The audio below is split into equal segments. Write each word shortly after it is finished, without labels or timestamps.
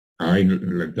Hi,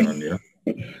 Latonya.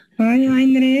 Hi,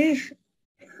 Heinrich.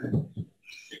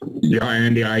 Yeah,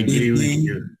 Andy, I agree with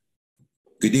you.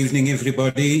 Good evening,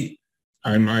 everybody.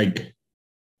 Hi, Mike.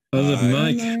 How's it,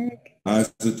 Mike? Hi, Mike.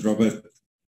 How's it, Robert?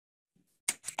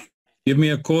 Give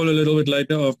me a call a little bit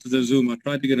later after the Zoom. I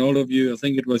tried to get hold of you. I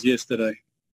think it was yesterday.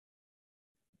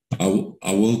 I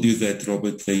will do that,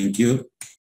 Robert. Thank you.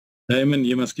 Damon,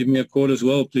 you must give me a call as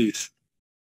well, please.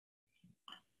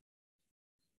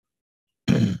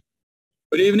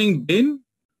 Good evening, Ben.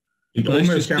 It Nice to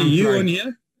almost see sounds you like, on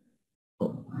here.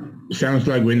 sounds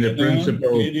like when the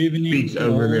principal Good evening speaks to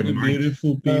over all the the mic.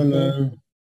 beautiful people.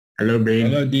 Hello, Ben.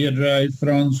 Hello, Deirdre,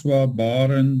 Francois,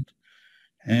 Barend,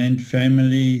 and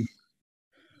family.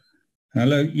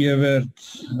 Hello, Evert.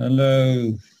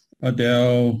 Hello,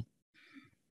 Adele.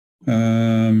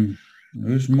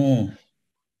 Who's more?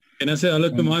 Can I say hello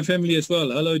to my family as well?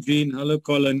 Hello, Jean. Hello,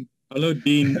 Colin. Hello,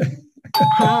 Dean.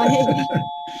 Hi.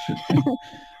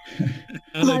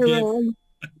 Hello, Hi, Kev. Ron.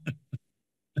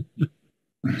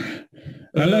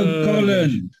 Hello,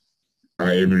 Colin.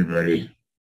 Hi, everybody.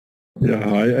 Yeah,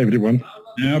 hi everyone.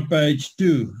 Now page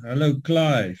 2. Hello,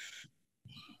 Clive.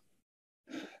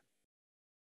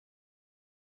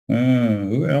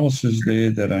 Who else is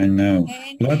there that I know?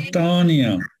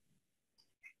 Latanya.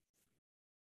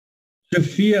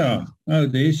 Sophia. Oh,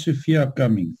 there's Sophia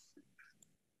coming.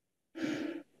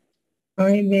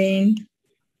 Hi, Ben.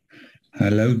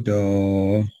 Hello,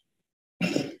 Da.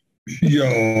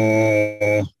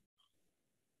 Ja.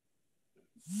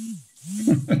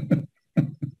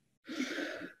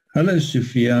 Hello,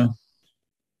 Sophia.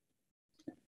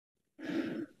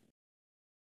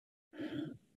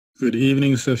 Good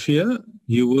evening, Sophia.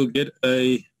 You will get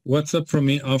a WhatsApp from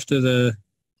me after the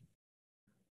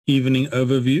evening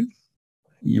overview.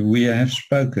 We have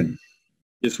spoken.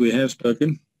 Yes, we have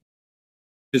spoken.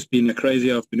 It's been a crazy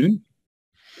afternoon.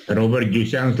 Robert, you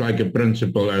sound like a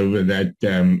principal over that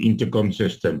intercom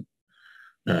system.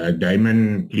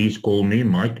 Damon, please call me.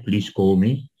 Mike, please call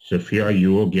me. Sophia,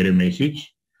 you will get a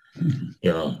message.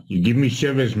 Yeah, you give me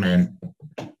shivers, man.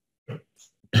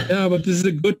 Yeah, but this is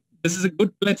a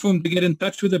good platform to get in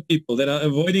touch with the people that are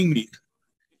avoiding me.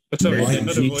 But sorry, they're Mike,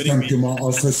 not please avoiding come me. to my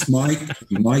office,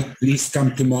 Mike. Mike, please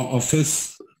come to my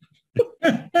office.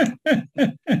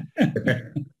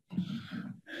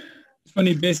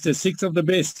 Funny best, 6 of the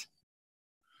best.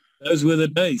 Those were the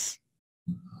days.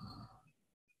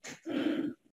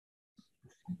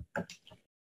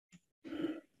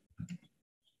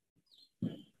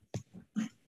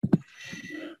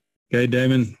 Okay,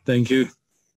 Damon, thank you.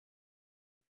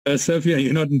 Sophia,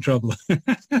 you're not in trouble.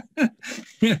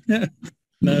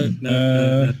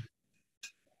 No.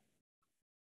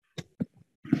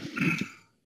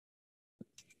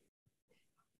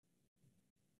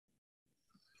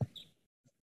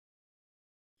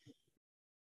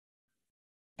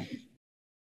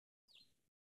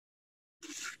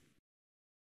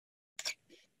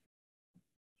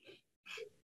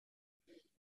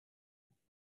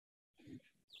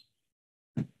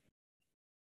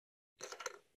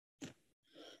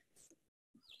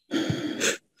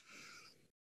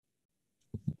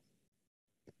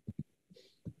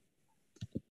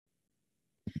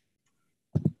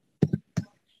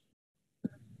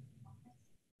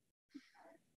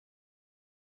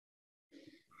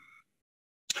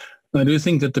 I do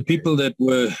think that the people that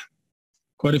were,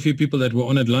 quite a few people that were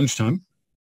on at lunchtime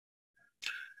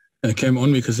came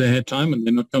on because they had time, and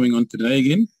they're not coming on today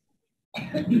again,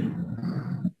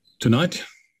 tonight,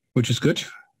 which is good.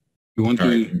 We want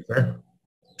to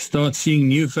start seeing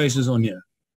new faces on here.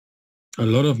 A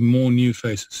lot of more new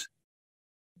faces.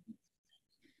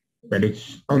 But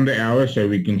it's on the hour, so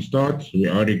we can start. We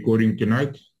are recording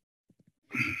tonight.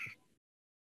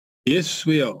 Yes,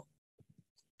 we are.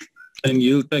 And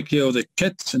you'll take care of the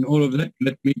chats and all of that.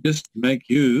 Let me just make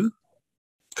you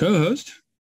co-host.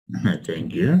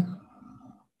 Thank you.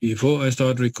 Before I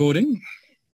start recording.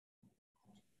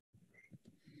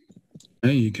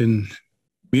 Okay, you can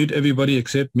mute everybody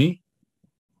except me.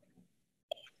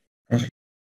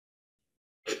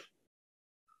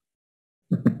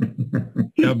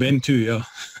 Yeah, Ben too, yeah.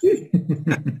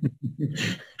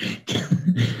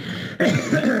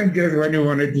 Just when you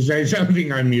wanted to say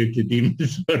something, I muted him.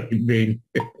 Sorry, Ben.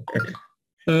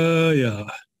 Yeah.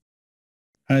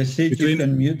 I said you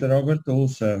can mute Robert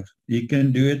also. You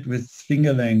can do it with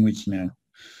finger language now.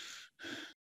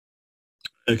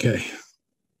 Okay.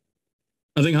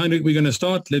 I think, Heinrich, we're going to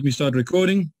start. Let me start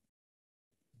recording.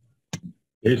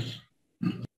 Yes.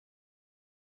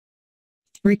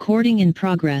 Recording in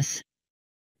progress.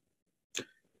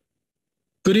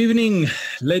 Good evening,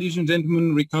 ladies and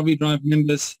gentlemen, Recovery Drive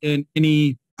members, and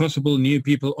any possible new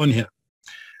people on here.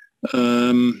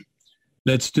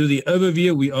 Let's do the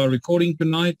overview. We are recording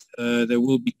tonight. There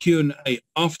will be Q&A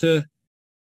after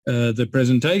the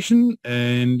presentation,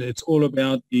 and it's all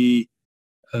about the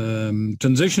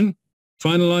transition,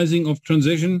 finalizing of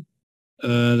transition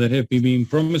that have been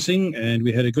promising, and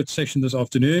we had a good session this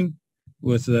afternoon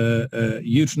with a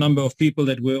huge number of people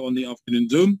that were on the afternoon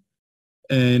Zoom,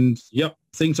 and yeah,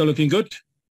 things are looking good.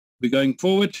 We're going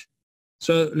forward.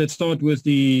 So let's start with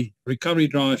the Recovery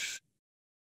Drive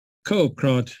Co-op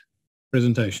Crowd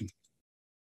presentation.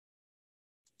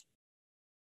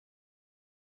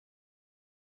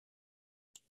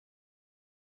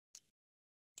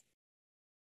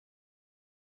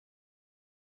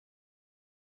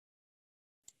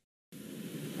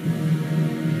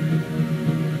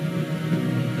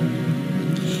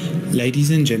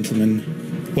 Ladies and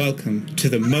gentlemen, welcome to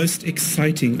the most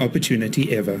exciting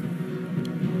opportunity ever.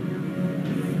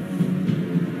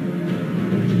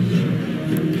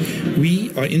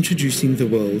 We are introducing the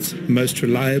world's most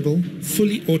reliable,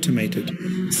 fully automated,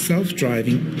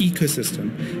 self-driving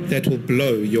ecosystem that will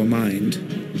blow your mind.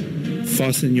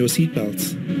 Fasten your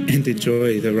seatbelts and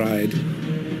enjoy the ride.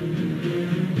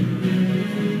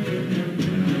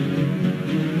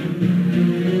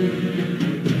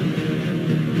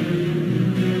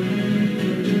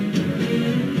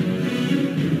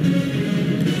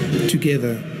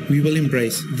 Together, we will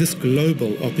embrace this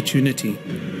global opportunity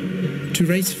to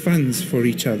raise funds for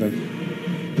each other,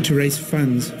 to raise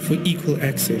funds for equal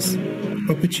access,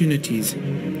 opportunities,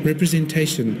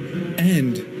 representation,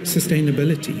 and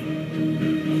sustainability,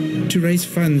 to raise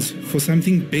funds for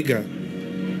something bigger,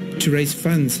 to raise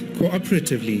funds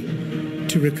cooperatively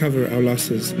to recover our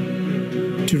losses,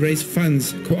 to raise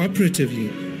funds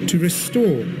cooperatively to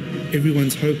restore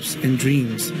everyone's hopes and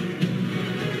dreams.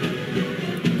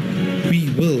 We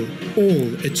will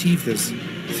all achieve this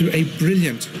through a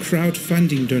brilliant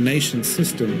crowdfunding donation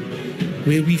system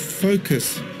where we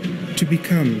focus to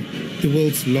become the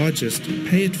world's largest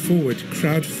pay-it-forward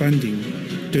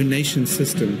crowdfunding donation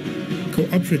system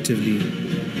cooperatively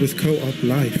with Co-op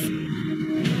Life.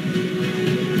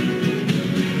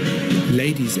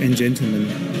 Ladies and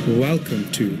gentlemen, welcome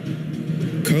to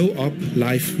Co-op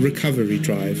Life Recovery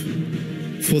Drive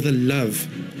for the love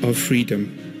of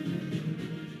freedom.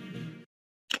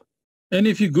 And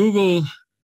if you Google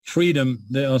freedom,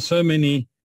 there are so many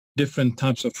different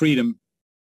types of freedom.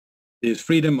 There's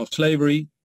freedom of slavery,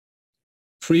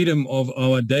 freedom of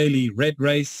our daily rat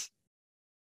race,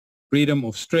 freedom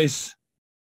of stress,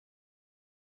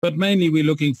 but mainly we're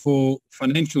looking for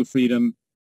financial freedom,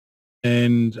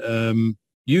 and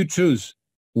you choose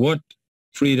what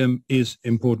freedom is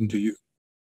important to you.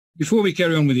 Before we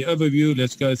carry on with the overview,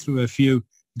 let's go through a few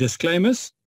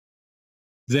disclaimers.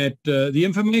 That the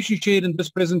information shared in this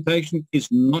presentation is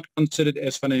not considered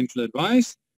as financial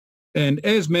advice, and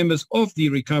as members of the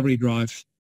Recovery Drive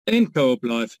and Co-op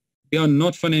Life, we are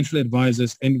not financial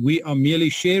advisors, and we are merely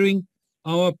sharing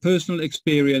our personal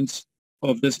experience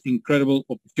of this incredible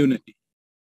opportunity.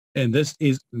 And this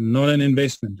is not an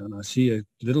investment, and I see a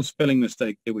little spelling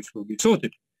mistake there which will be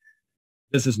sorted.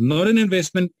 This is not an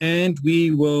investment, and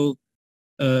we will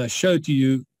show to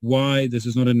you why this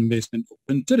is not an investment or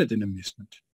considered an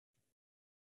investment.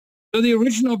 So the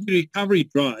origin of the Recovery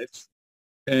Drive,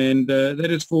 and that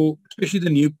is for especially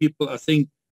the new people. I think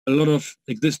a lot of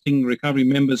existing recovery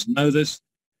members know this,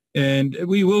 and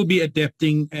we will be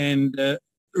adapting. And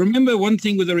remember one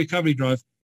thing with the Recovery Drive,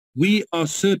 we are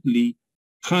certainly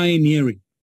pioneering.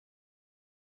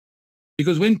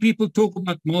 Because when people talk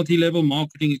about multi-level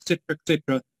marketing,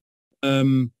 etc.,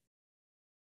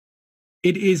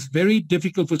 it is very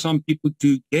difficult for some people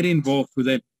to get involved with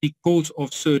that because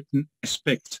of certain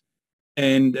aspects.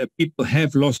 And people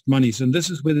have lost money. And this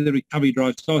is where the Recovery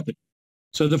Drive started.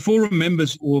 So the forum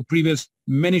members or previous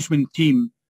management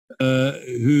team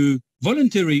who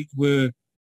voluntarily were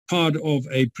part of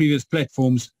a previous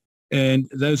platforms, and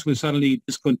those were suddenly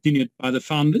discontinued by the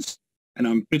founders. And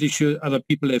I'm pretty sure other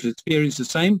people have experienced the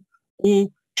same, or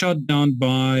shut down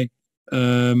by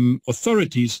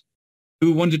authorities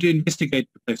who wanted to investigate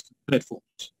the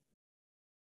platforms.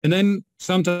 And then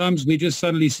sometimes we just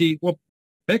suddenly see, well,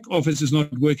 back office is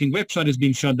not working, website has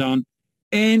been shut down,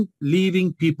 and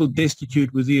leaving people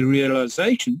destitute with the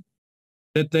realization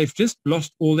that they've just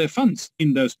lost all their funds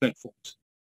in those platforms,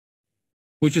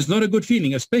 which is not a good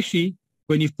feeling, especially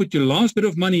when you've put your last bit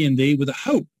of money in there with the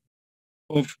hope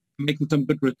of making some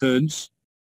good returns,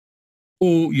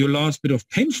 or your last bit of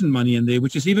pension money in there,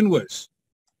 which is even worse.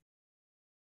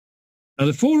 Now,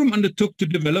 the forum undertook to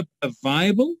develop a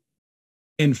viable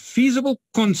and feasible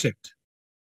concept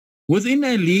within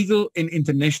a legal and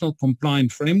international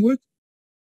compliant framework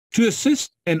to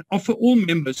assist and offer all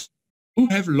members who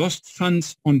have lost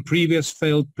funds on previous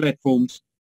failed platforms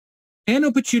an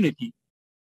opportunity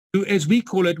to, as we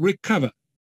call it, recover,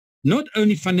 not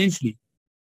only financially,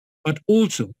 but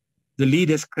also the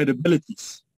leaders'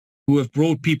 credibilities who have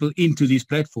brought people into these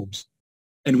platforms.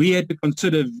 And we had to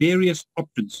consider various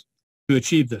options to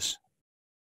achieve this.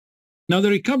 Now, the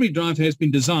Recovery Drive has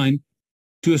been designed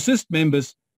to assist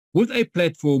members with a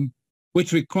platform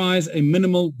which requires a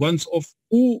minimal once-off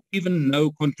or even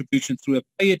no contribution through a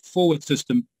pay-it-forward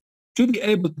system to be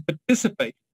able to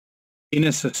participate in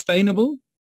a sustainable,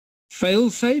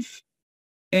 fail-safe,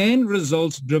 and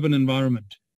results-driven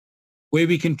environment where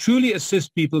we can truly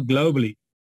assist people globally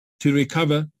to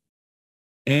recover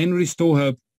and restore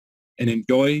hope and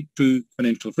enjoy true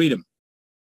financial freedom.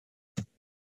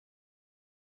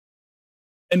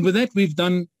 And with that, we've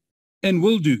done and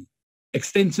will do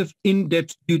extensive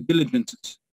in-depth due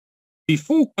diligences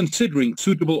before considering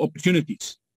suitable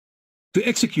opportunities to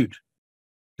execute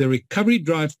the Recovery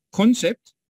Drive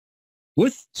concept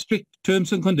with strict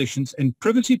terms and conditions and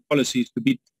privacy policies to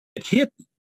be adhered to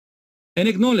and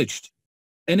acknowledged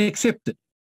and accepted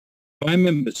by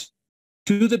members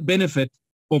to the benefit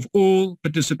of all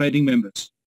participating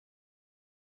members.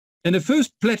 And the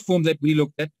first platform that we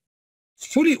looked at,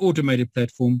 fully automated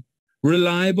platform,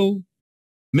 reliable,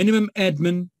 minimum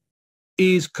admin,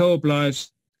 is COOP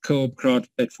Life's COOP Crowd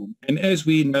platform. And as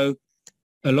we know,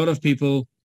 a lot of people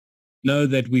know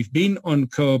that we've been on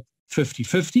COOP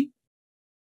 50/50,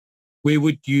 where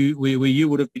you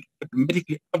would have been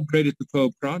automatically upgraded to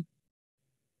COOP Crowd.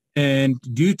 And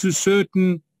due to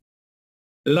certain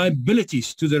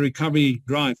liabilities to the Recovery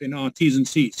Drive in our T's and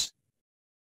C's,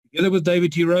 together with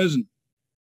David T. Rosen,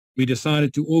 we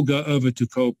decided to all go over to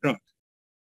COOP Crowd.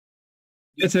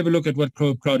 Let's have a look at what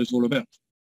COOP Crowd is all about.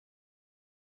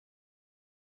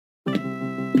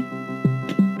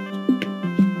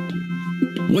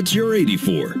 What's your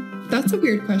 84? That's a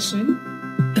weird question.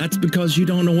 That's because you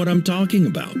don't know what I'm talking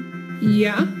about.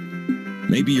 Yeah?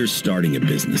 Maybe you're starting a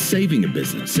business, saving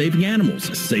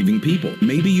animals, saving people.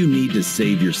 Maybe you need to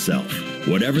save yourself.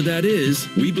 Whatever that is,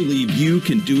 we believe you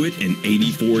can do it in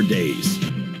 84 days.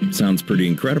 Sounds pretty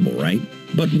incredible, right?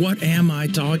 But what am I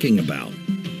talking about?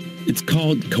 It's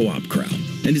called Co-op Crowd,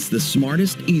 and it's the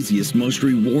smartest, easiest, most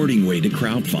rewarding way to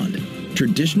crowdfund.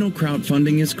 Traditional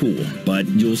crowdfunding is cool, but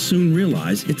you'll soon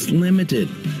realize it's limited.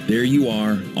 There you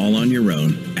are, all on your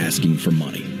own, asking for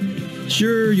money.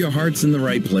 Sure, your heart's in the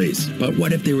right place, but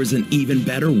what if there was an even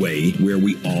better way where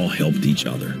we all helped each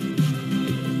other?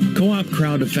 Co-op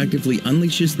Crowd effectively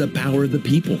unleashes the power of the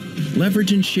people,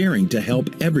 leverage and sharing to help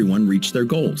everyone reach their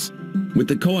goals. With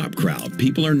the Co-op Crowd,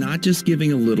 people are not just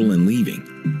giving a little and leaving.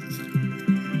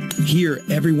 Here,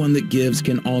 everyone that gives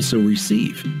can also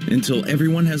receive until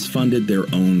everyone has funded their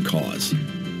own cause.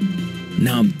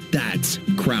 Now that's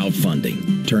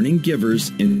crowdfunding, turning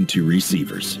givers into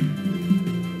receivers.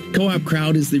 Co-op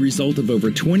Crowd is the result of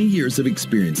over 20 years of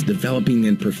experience developing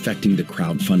and perfecting the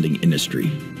crowdfunding industry,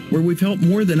 where we've helped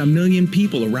more than 1 million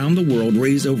people around the world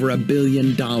raise over $1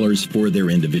 billion for their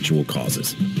individual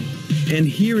causes. And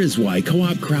here is why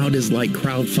Co-op Crowd is like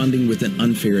crowdfunding with an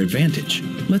unfair advantage.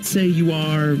 Let's say you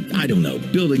are, I don't know,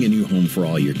 building a new home for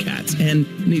all your cats and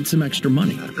need some extra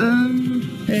money.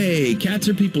 Hey, cats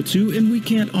are people too, and we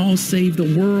can't all save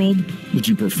the world. Would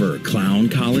you prefer clown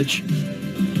college?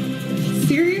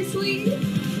 Seriously?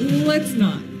 Let's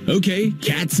not. Okay,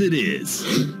 cats it is.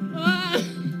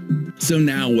 So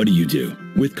now what do?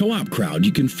 With Co-op Crowd,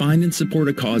 you can find and support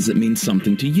a cause that means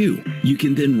something to you. You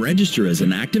can then register as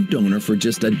an active donor for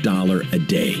just $1 a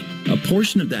day. A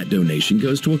portion of that donation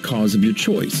goes to a cause of your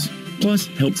choice, plus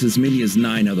helps as many as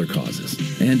 9 other causes.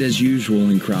 And as usual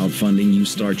in crowdfunding, you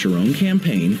start your own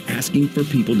campaign asking for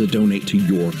people to donate to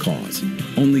your cause.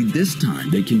 Only this time,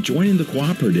 they can join in the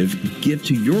cooperative, give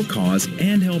to your cause,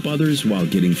 and help others while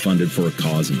getting funded for a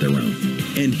cause of their own.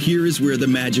 And here is where the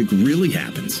magic really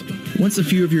happens. Once a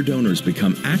few of your donors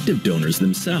become active donors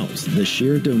themselves, the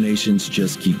shared donations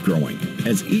just keep growing.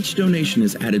 As each donation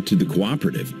is added to the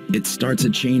cooperative, it starts a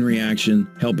chain reaction,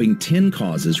 helping 10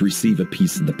 causes receive a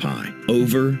piece of the pie,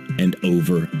 over and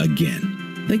over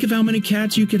again. Think of how many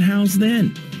cats you could house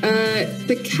then.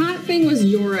 The cat thing was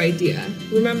your idea,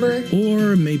 remember?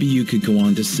 Or maybe you could go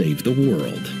on to save the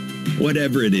world.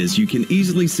 Whatever it is, you can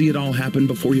easily see it all happen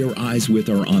before your eyes with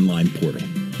our online portal.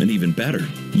 And even better,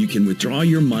 you can withdraw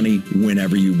your money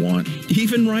whenever you want,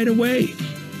 even right away.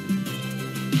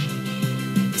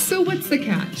 So what's the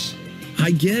catch?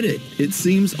 I get it. It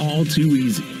seems all too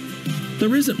easy.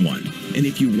 There isn't one. And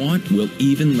if you want, we'll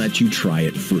even let you try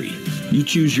it free. You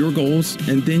choose your goals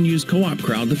and then use Co-op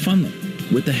Crowd to fund them.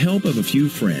 With the help of a few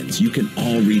friends, you can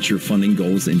all reach your funding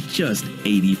goals in just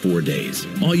 84 days.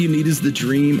 All you need is the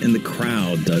dream, and the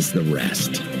crowd does the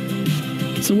rest.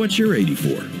 So what's your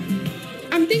 84?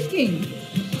 I'm thinking.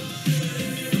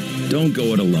 Don't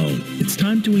go it alone. It's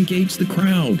time to engage the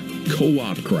crowd.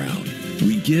 Co-op Crowd.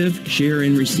 We give, share,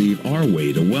 and receive our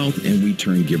way to wealth, and we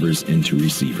turn givers into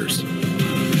receivers.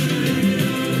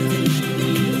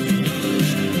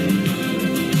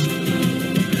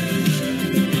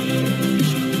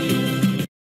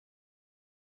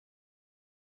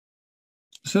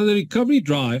 So the recovery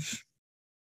drive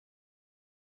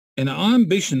and our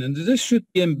ambition, and this should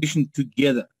be ambition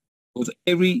together with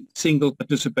every single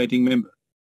participating member,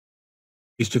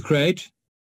 is to create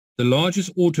the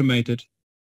largest automated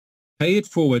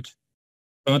pay-it-forward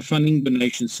crowdfunding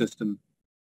donation system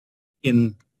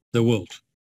in the world.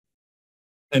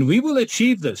 And we will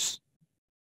achieve this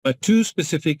by two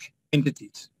specific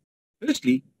entities.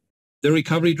 Firstly, the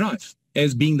Recovery Drive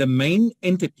as being the main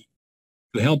entity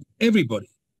to help everybody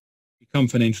become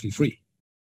financially free.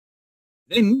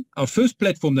 Then our first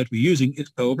platform that we're using is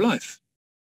COOP Life.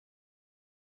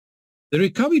 The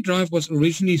Recovery Drive was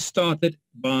originally started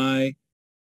by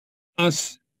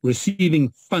us receiving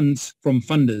funds from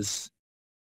funders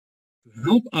to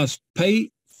help us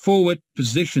pay forward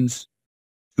positions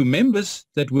to members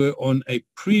that were on a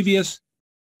previous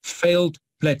failed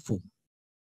platform.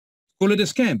 Call it a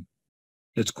scam.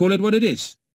 Let's call it what it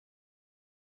is.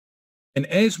 And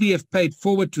as we have paid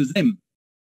forward to them,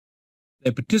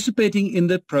 they're participating in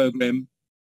the program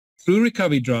through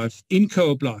Recovery Drive in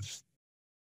COOP Life.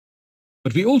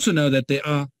 But we also know that there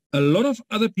are a lot of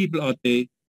other people out there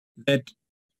that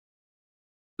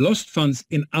lost funds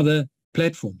in other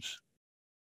platforms,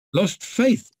 lost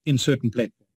faith in certain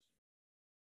platforms.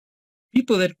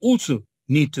 People that also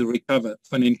need to recover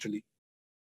financially.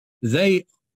 They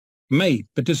may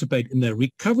participate in the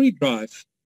Recovery Drive,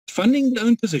 funding their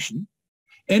own position,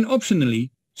 and optionally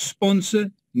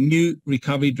sponsor new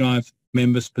Recovery Drive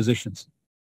members' positions.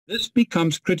 This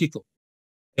becomes critical.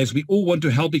 As we all want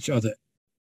to help each other,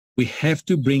 we have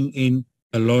to bring in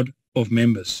a lot of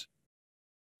members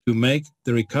to make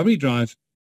the Recovery Drive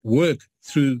work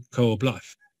through COOP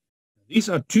Life. These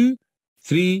are two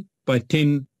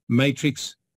 3x10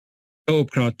 matrix,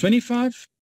 COOP Crowd 25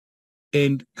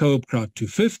 and COOP Crowd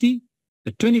 250.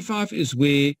 The 25 is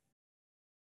where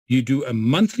you do a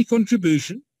monthly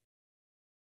contribution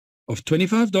of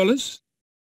 $25.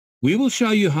 We will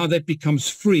show you how that becomes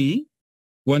free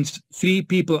once 3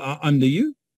 people are under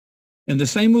you. And the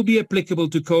same will be applicable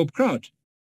to COOP Crowd,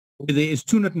 where there is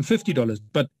 $250.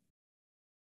 But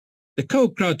the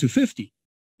COOP Crowd 250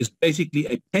 is basically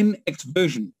a 10x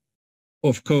version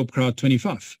of COOP Crowd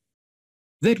 25.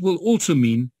 That will also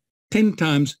mean 10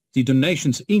 times the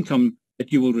donations income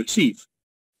that you will receive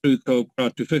through COOP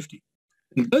Crowd 250.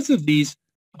 And both of these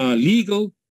are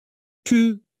legal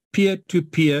to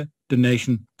peer-to-peer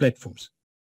donation platforms.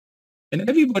 And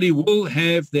everybody will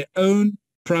have their own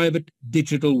private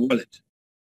digital wallet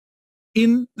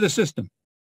in the system.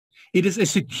 It is a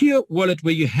secure wallet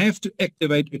where you have to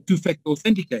activate a two-factor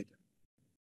authenticator.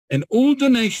 And all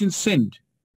donations sent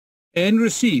and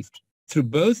received through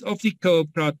both of the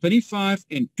COOP Crowd 25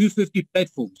 and 250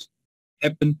 platforms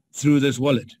happen through this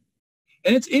wallet.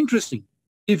 And it's interesting.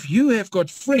 If you have got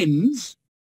friends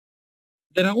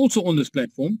that are also on this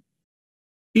platform,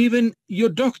 even your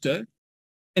doctor,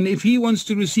 and if he wants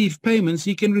to receive payments,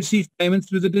 he can receive payments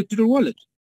through the digital wallet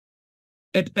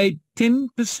at a 10%,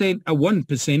 a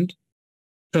 1%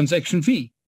 transaction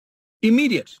fee,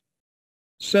 immediate.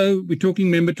 So we're talking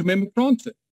member-to-member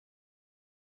transfer.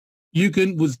 You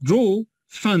can withdraw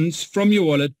funds from your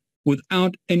wallet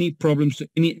without any problems to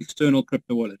any external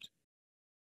crypto wallet.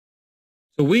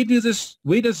 So where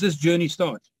does this journey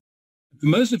start? For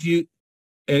most of you,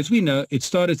 as we know, it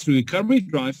started through Recovery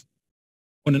Drive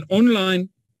on an online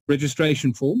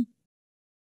registration form.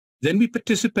 Then we're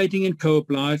participating in COOP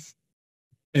Life,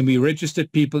 and we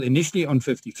registered people initially on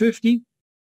 50/50.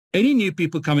 Any new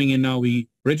people coming in now, we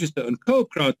register on COOP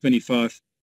Crowd 25,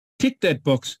 tick that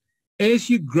box. As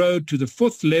you grow to the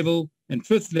 4th level and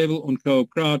 5th level on COOP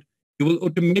Crowd, you will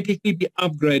automatically be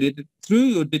upgraded through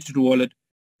your digital wallet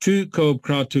to COOP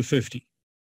Crowd 250.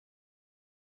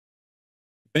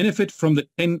 Benefit from the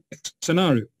 10x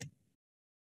scenario.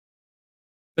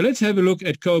 So let's have a look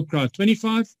at COOP Crowd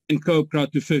 25 and COOP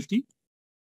Crowd 250.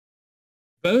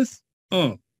 Both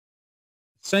are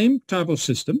same type of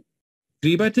system,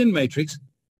 3x10 matrix,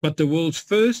 but the world's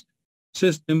first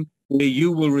system where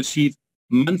you will receive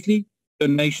monthly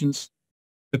donations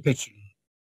perpetually.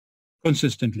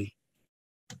 consistently.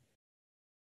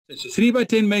 It's a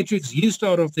 3x10 matrix. You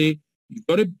start off there. You've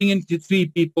got to bring in 3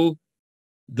 people.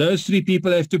 Those 3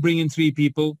 people have to bring in 3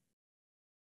 people.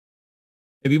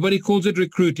 Everybody calls it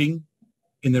recruiting.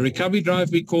 In the Recovery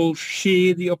Drive, we call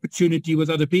share the opportunity with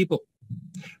other people.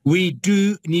 We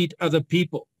do need other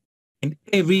people. And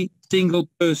every single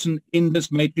person in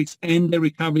this matrix and the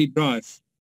Recovery Drive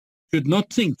should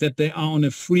not think that they are on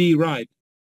a free ride.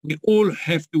 We all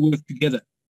have to work together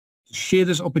to share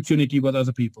this opportunity with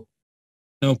other people.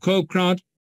 Now, Co-op Crowd,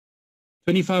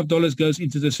 $25 goes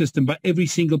into the system by every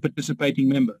single participating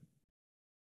member.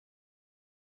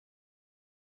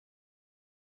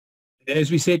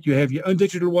 As we said, you have your own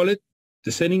digital wallet.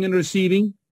 The sending and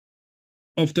receiving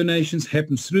of donations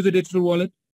happens through the digital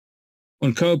wallet.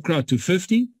 On Co-op Crowd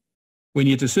 250, when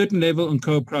you're at a certain level on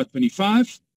Co-op Crowd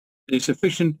 25, there's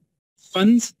sufficient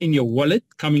funds in your wallet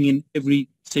coming in every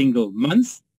single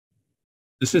month.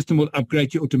 The system will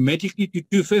upgrade you automatically to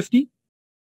 250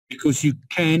 because you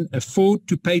can afford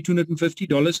to pay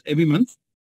 $250 every month.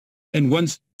 And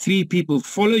once 3 people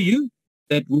follow you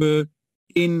that were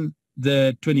in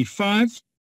the 25,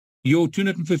 your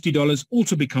 $250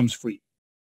 also becomes free.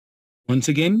 Once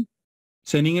again,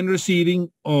 sending and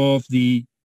receiving of the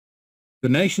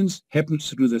donations happens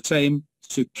through the same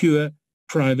secure,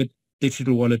 private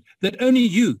digital wallet that only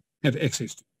you have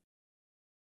access to.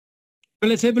 Well,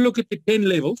 let's have a look at the 10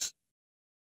 levels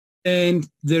and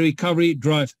the Recovery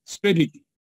Drive strategy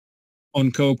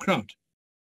on Co-op Crowd.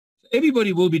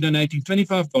 Everybody will be donating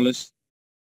 $25,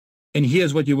 and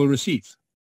here's what you will receive.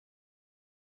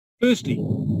 Firstly,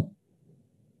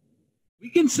 we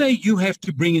can say you have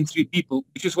to bring in 3 people,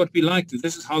 which is what we like to.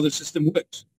 This is how the system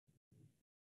works.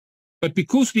 But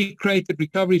because we created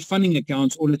recovery funding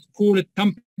accounts, or let's call it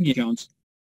company accounts,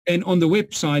 and on the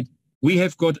website, we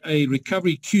have got a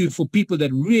recovery queue for people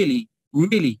that really,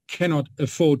 really cannot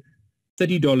afford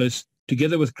 $30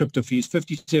 together with crypto fees,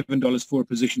 $57 for a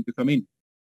position to come in.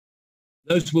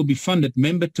 Those will be funded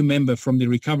member to member from the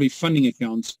recovery funding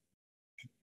accounts to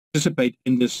participate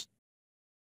in this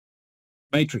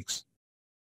matrix.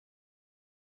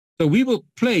 So we will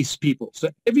place people. So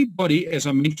everybody, as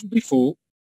I mentioned before,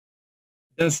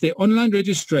 does their online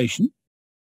registration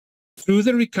through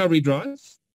the Recovery Drive.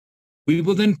 We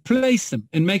will then place them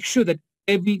and make sure that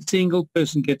every single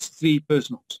person gets 3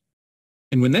 personals.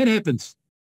 And when that happens,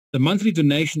 the monthly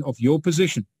donation of your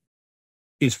position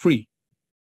is free.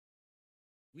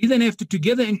 We then have to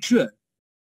together ensure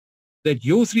that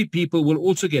your 3 people will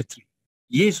also get 3.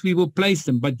 Yes, we will place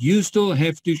them, but you still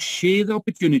have to share the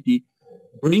opportunity,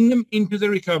 bring them into the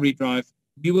Recovery Drive.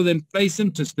 We will then place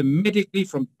them systematically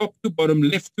from top to bottom,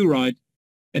 left to right,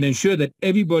 and ensure that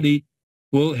everybody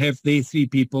will have their 3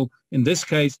 people. In this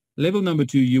case, level number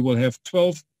 2, you will have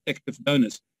 12 active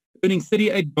donors, earning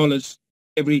 $38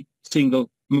 every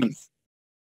single month.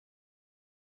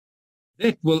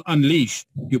 That will unleash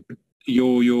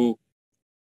your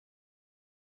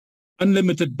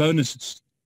unlimited bonuses,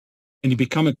 and you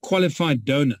become a qualified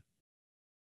donor.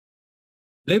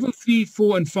 Level 3,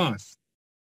 4, and 5.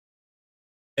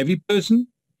 Every person,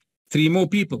 3 more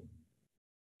people.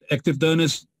 Active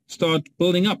donors start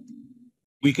building up.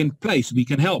 We can place, we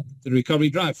can help the Recovery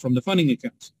Drive from the funding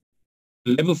accounts.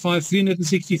 Level 5,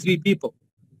 363 people.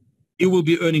 You will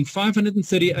be earning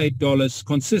 $538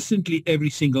 consistently every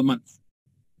single month.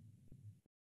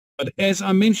 But as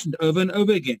I mentioned over and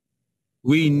over again,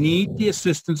 we need the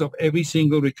assistance of every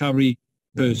single recovery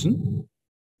person.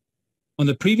 On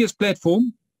the previous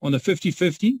platform, on the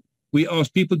 50-50, we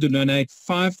asked people to donate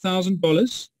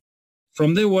 $5,000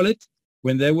 from their wallet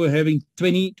when they were having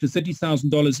 $20,000 to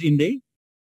 $30,000 in there.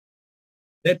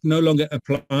 That no longer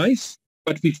applies,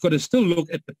 but we've got to still look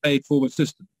at the pay-it-forward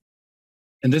system.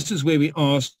 And this is where we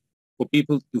asked for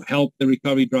people to help the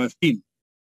Recovery Drive team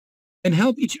and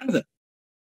help each other.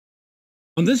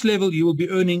 On this level, you will be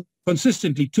earning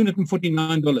consistently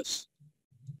 $249.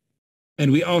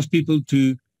 And we asked people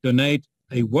to donate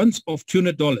a once-off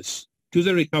 $200 to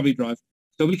the Recovery Drive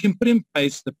so we can put in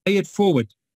place the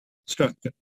pay-it-forward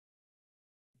structure.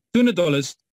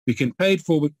 $200, we can pay it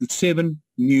forward to 7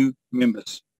 new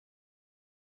members.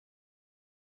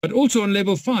 But also on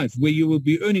level 5, where you will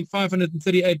be earning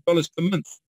 $538 per month,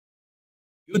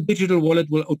 your digital wallet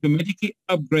will automatically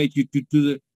upgrade you to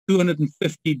the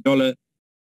 $250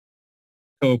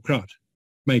 Co-op Crowd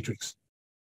matrix.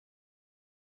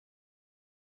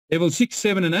 Level 6,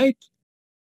 7, and 8,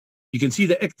 you can see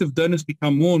the active donors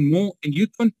become more and more, and you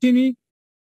continue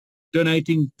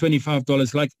donating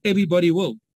 $25 like everybody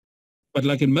will. But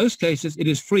like in most cases, it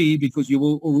is free because you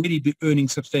will already be earning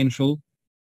substantial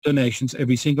donations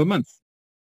every single month.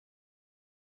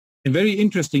 And very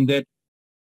interesting that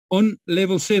on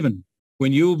level 7,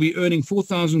 when you will be earning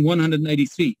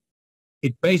 4,183,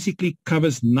 it basically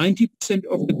covers 90%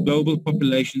 of the global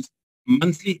population's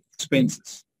monthly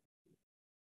expenses.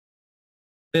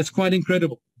 That's quite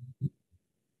incredible.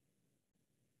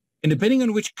 And depending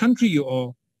on which country you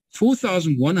are,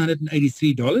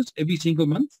 $4,183 every single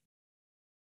month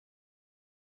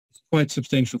is quite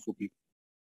substantial for people.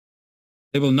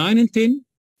 Level 9 and 10,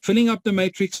 filling up the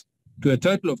matrix to a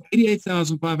total of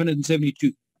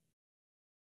 88,572.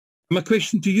 My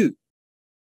question to you,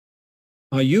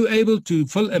 are you able to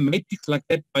fill a matrix like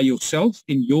that by yourself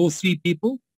in your 3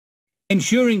 people,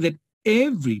 ensuring that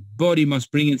everybody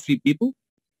must bring in 3 people?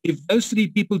 If those 3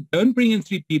 people don't bring in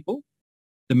 3 people,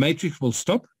 the matrix will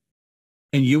stop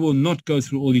and you will not go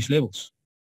through all these levels.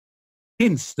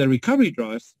 Hence, the recovery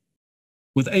drive,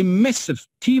 with a massive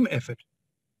team effort,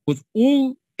 with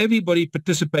everybody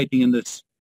participating in this,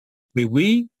 where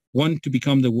we want to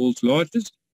become the world's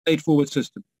largest paid-forward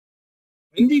system.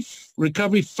 When the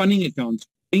recovery funding accounts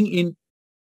bring in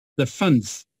the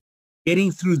funds, getting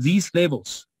through these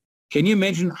levels, can you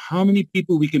imagine how many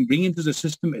people we can bring into the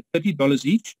system at $30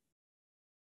 each?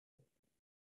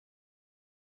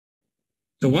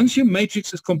 So once your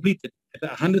matrix is completed at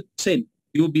 100%,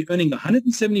 you will be earning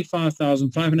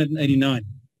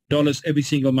 $175,589 every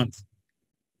single month.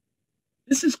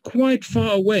 This is quite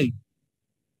far away.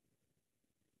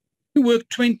 You work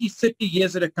 20, 30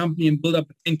 years at a company and build up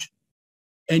a pension,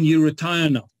 and you retire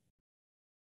now.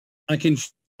 I can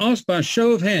ask by a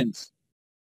show of hands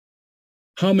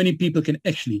how many people can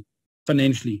actually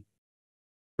financially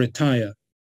retire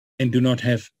and do not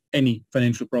have any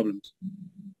financial problems.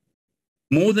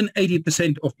 More than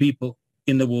 80% of people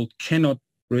in the world cannot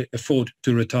afford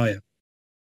to retire.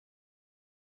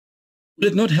 Will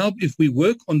it not help if we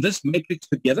work on this matrix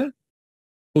together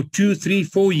for 2, 3,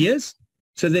 4 years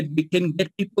so that we can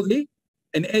get people there?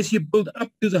 And as you build up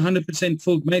to the 100%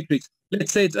 full matrix,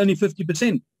 let's say it's only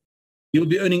 50%, you'll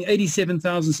be earning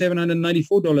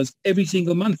 $87,794 every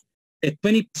single month. At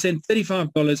 20%,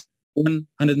 $35,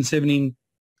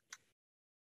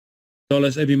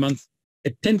 $117 every month.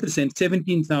 At 10%,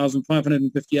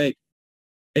 $17,558.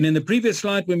 And in the previous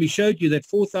slide, when we showed you that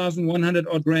 4,100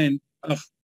 odd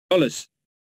dollars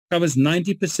covers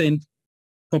 90%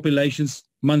 population's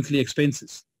monthly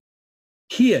expenses.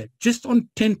 Here, just on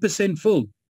 10% full,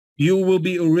 you will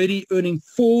be already earning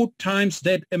 4 times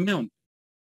that amount.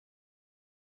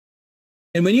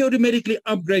 And when you automatically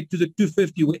upgrade to the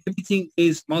 250, where everything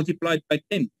is multiplied by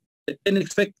 10, the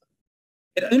 10x factor,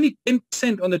 at only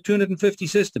 10% on the 250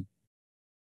 system,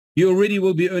 you already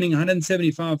will be earning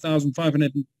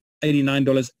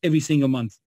 $175,589 every single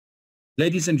month.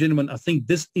 Ladies and gentlemen, I think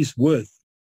this is worth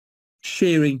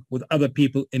sharing with other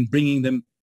people and bringing them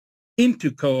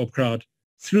into Co-op Crowd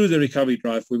through the recovery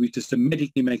drive, where we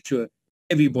systematically make sure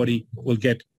everybody will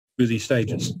get through these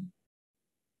stages.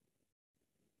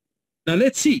 Now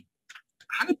let's see,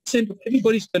 100% of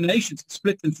everybody's donations are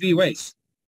split in 3 ways.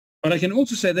 But I can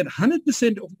also say that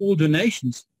 100% of all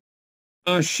donations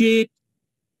are shared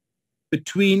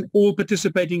between all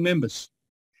participating members.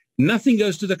 Nothing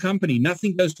goes to the company,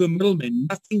 nothing goes to a middleman,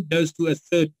 nothing goes to a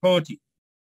third party.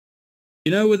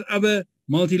 You know, with other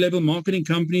multi-level marketing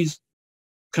companies,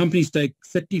 companies take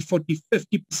 30, 40,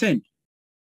 50%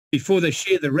 before they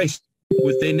share the rest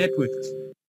with their networks.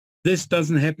 This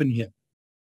doesn't happen here.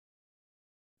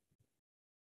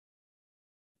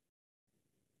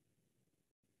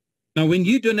 Now, when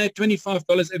you donate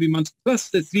 $25 every month plus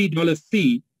the $3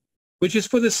 fee, which is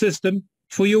for the system,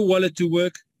 for your wallet to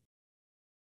work,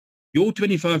 your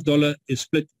 $25 is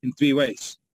split in 3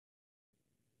 ways.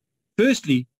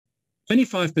 Firstly,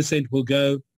 25% will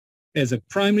go as a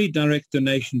primary direct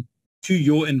donation to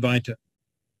your inviter.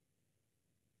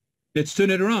 Let's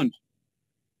turn it around.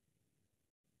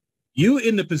 You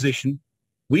in the position,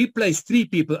 we place 3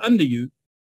 people under you.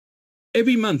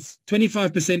 Every month,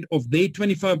 25% of their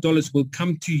 $25 will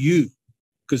come to you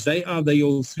because they are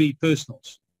your 3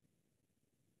 personals.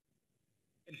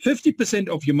 And 50%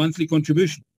 of your monthly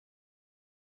contribution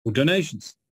or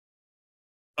donations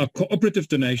are cooperative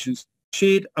donations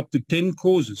shared up to 10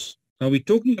 causes. Now we're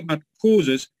talking about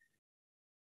causes.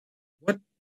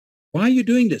 Why are you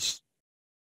doing this?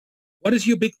 What is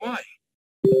your big why?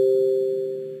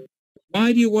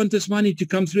 Why do you want this money to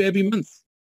come through every month?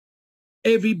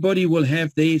 Everybody will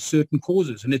have their certain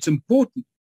causes, and it's important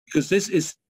because this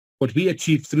is what we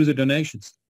achieve through the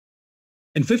donations.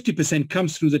 And 50%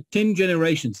 comes through the 10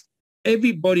 generations.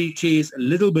 Everybody shares a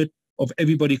little bit of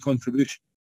everybody's contribution.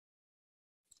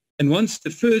 And once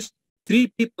the first 3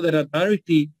 people that are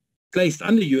directly placed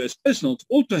under you as personals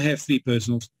also have 3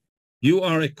 personals, you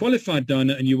are a qualified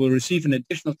donor and you will receive an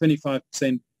additional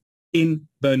 25% in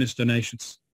bonus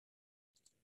donations.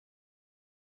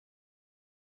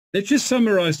 Let's just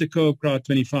summarize the Co-op Crowd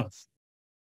 25.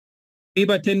 3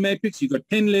 by 10 matrix, you've got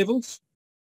 10 levels.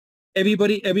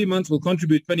 Everybody every month will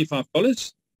contribute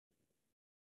 $25.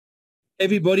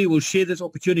 Everybody will share this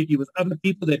opportunity with other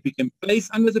people that we can place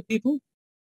under the people.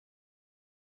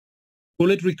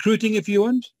 Call it recruiting if you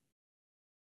want.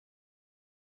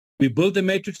 We build the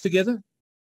matrix together.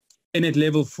 And at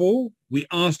level 4, we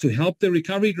ask to help the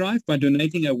recovery drive by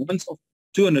donating a once-off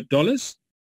 $200.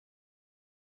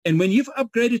 And when you've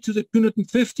upgraded to the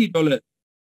 $250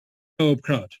 Co-op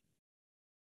Crowd,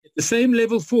 at the same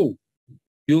level 4,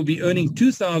 you'll be earning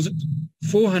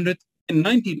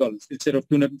 $2,490 instead of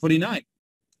 $249.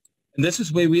 And this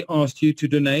is where we asked you to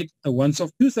donate a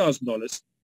once-off $2,000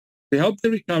 to help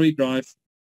the recovery drive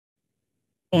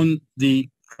on the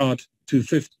Crowd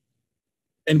 250.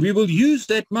 And we will use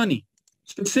that money,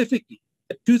 specifically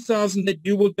the $2,000 that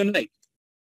you will donate,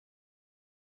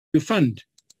 to fund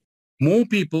more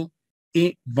people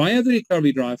via the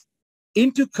recovery drive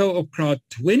into Co-op Crowd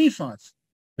 25.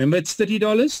 Remember, it's $30,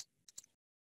 $28,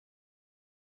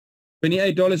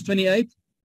 $28,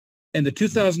 and the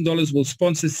 $2,000 will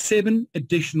sponsor 7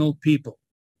 additional people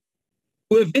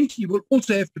who eventually will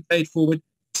also have to pay it forward,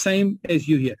 same as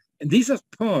you here. And these are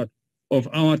part of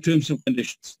our terms and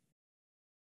conditions.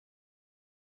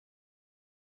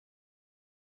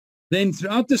 Then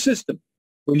throughout the system,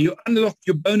 when you unlock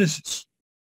your bonuses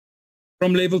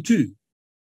from level 2,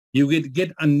 you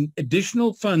get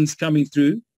additional funds coming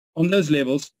through on those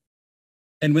levels.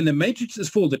 And when the matrix is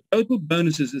full, the total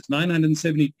bonuses is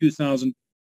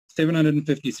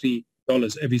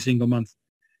 $972,753 every single month.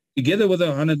 Together with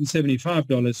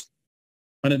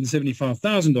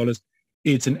 $175,000,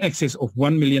 it's in excess of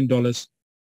 $1 million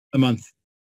a month.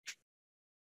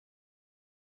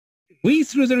 We,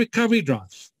 through the recovery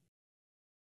drive,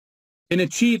 can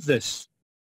achieve this,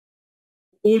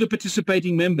 all the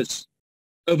participating members,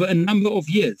 over a number of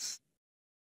years.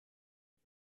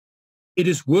 It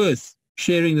is worth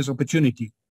sharing this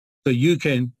opportunity so you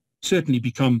can certainly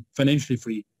become financially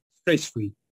free,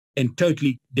 stress-free, and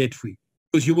totally debt-free,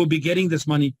 because you will be getting this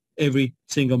money every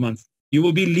single month. You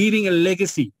will be leaving a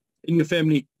legacy in your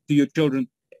family to your children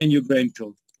and your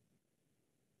grandchildren.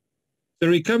 The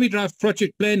Recovery Drive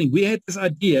project planning, we had this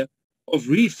idea of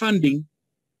refunding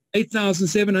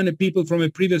 8,700 people from a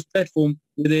previous platform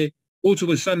where they also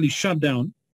were suddenly shut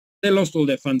down. They lost all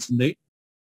their funds in there.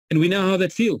 And we know how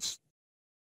that feels.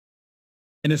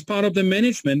 And as part of the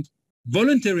management,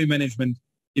 voluntary management,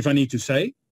 if I need to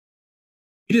say,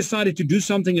 we decided to do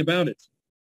something about it.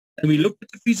 And we looked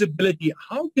at the feasibility.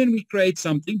 How can we create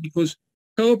something? Because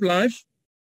Co-op Life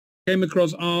came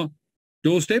across our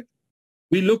doorstep.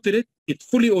 We looked at it. It's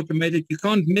fully automated. You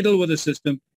can't meddle with the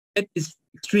system. That is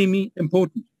extremely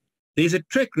important. There's a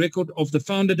track record of the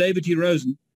founder, David E.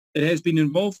 Rosen, that has been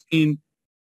involved in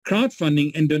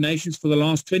crowdfunding and donations for the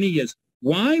last 20 years.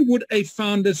 Why would a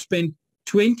founder spend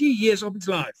 20 years of his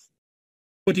life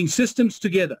putting systems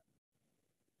together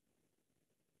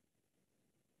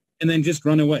and then just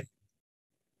run away?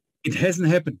 It hasn't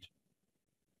happened.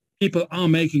 People are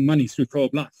making money through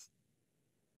Co-op Life.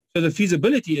 So the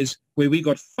feasibility is where we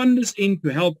got funders in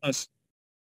to help us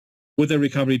with the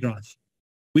recovery drive.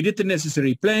 We did the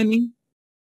necessary planning,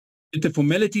 did the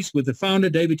formalities with the founder,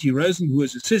 David E. Rosen, who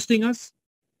was assisting us,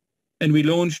 and we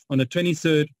launched on the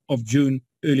 23rd of June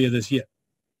earlier this year.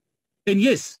 And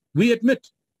yes, we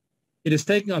admit it has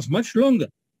taken us much longer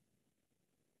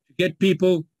to get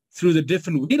people through the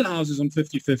different wheelhouses on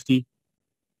 50/50,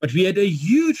 but we had a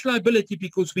huge liability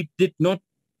because we did not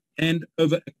hand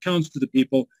over accounts to the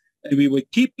people, and we were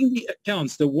keeping the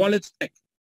accounts, the wallets back,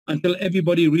 until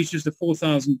everybody reaches the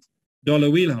 $4,000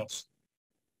 wheelhouse.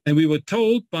 And we were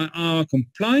told by our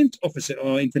compliance officer,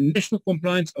 our international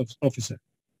compliance officer,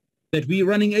 that we're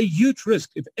running a huge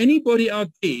risk. If anybody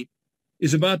out there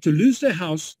is about to lose their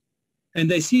house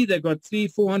and they see they've got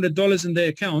 $300-400 in their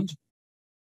account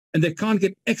and they can't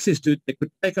get access to it, they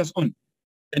could take us on.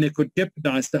 And it could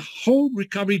jeopardize the whole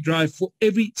recovery drive for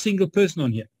every single person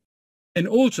on here. And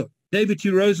also, David E.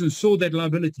 Rosen saw that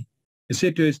liability and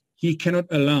said to us, he cannot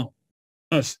allow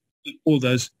us to get all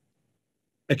those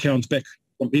accounts back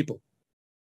from people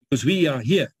because we are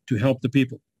here to help the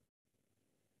people.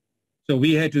 So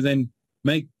we had to then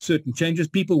make certain changes.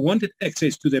 People wanted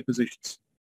access to their positions,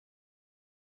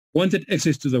 wanted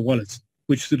access to their wallets,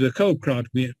 which through the Co-op Crowd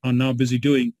we are now busy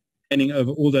doing, handing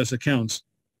over all those accounts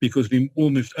because we all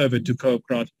moved over to Co-op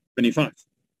Crowd 25.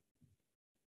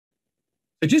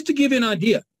 So just to give you an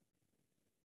idea,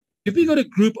 If we got a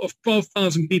group of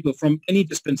 12,000 people from any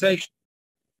dispensation,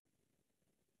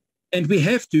 and we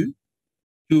have to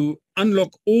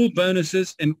unlock all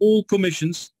bonuses and all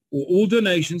commissions or all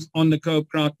donations on the COOP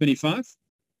Crowd 25,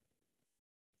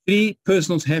 3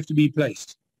 personals have to be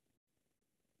placed.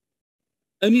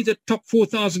 Only the top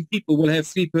 4,000 people will have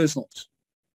 3 personals.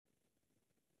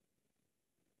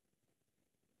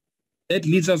 That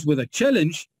leaves us with a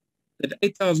challenge that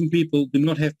 8,000 people do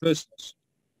not have personals.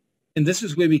 And this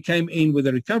is where we came in with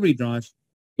a recovery drive,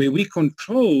 where we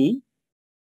control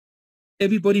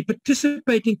everybody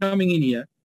participating coming in here,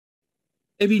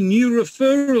 every new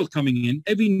referral coming in,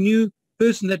 every new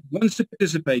person that wants to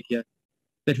participate here,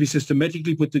 that we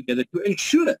systematically put together to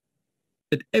ensure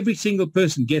that every single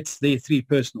person gets their 3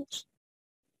 personals.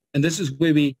 And this is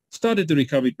where we started the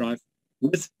recovery drive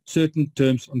with certain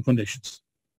terms and conditions.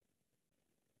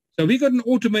 So we got an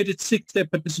automated 6-step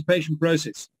participation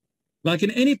process. Like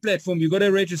in any platform, you've got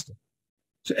to register.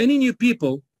 So any new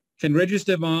people can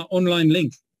register via online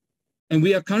link. And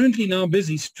we are currently now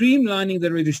busy streamlining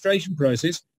the registration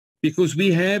process because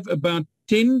we have about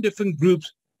 10 different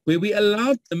groups where we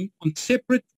allowed them on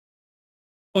separate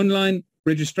online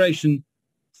registration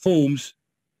forms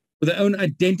for their own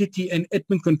identity and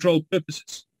admin control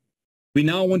purposes. We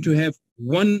now want to have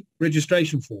one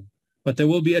registration form, but there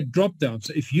will be a drop-down.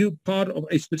 So if you're part of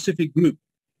a specific group,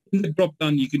 in the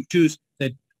drop-down you can choose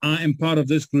that I am part of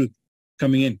this group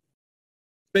coming in,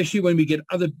 especially when we get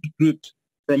other big groups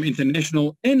from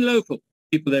international and local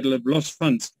people that have lost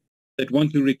funds that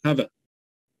want to recover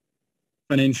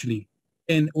financially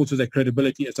and also their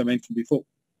credibility, as I mentioned before.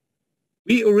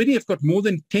 We already have got more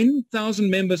than 10,000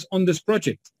 members on this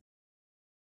project,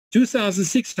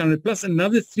 2,600 plus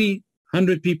another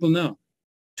 300 people now.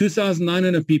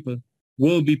 2,900 people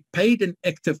will be paid and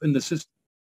active in the system.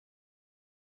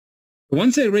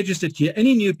 Once they're registered here,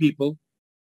 any new people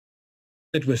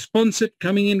that were sponsored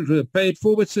coming in through the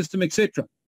pay-it-forward system, etc.,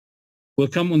 will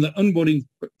come on the onboarding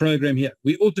program here.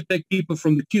 We also take people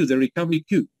from the queue, the recovery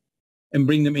queue, and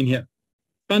bring them in here.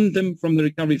 Fund them from the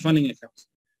recovery funding accounts.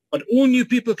 But all new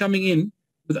people coming in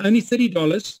with only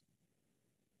 $30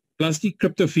 plus the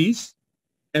crypto fees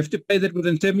have to pay that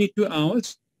within 72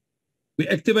 hours. We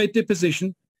activate their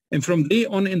position, and from there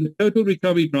on in the total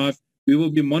recovery drive, we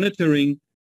will be monitoring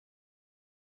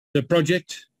the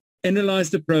project, analyze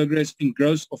the progress and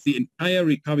growth of the entire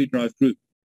recovery drive group.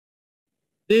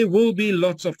 There will be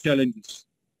lots of challenges.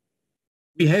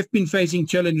 We have been facing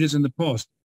challenges in the past,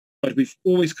 but we've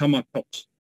always come out tops.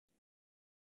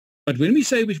 But when we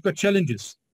say we've got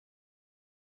challenges,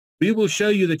 we will show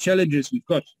you the challenges we've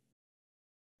got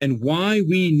and why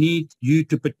we need you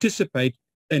to participate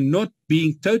and not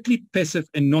being totally passive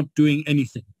and not doing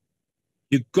anything.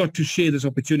 You've got to share this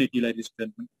opportunity, ladies and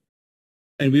gentlemen.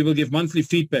 And we will give monthly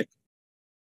feedback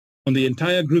on the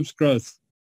entire group's growth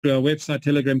through our website,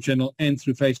 Telegram channel, and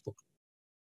through Facebook.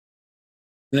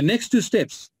 The next 2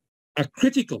 steps are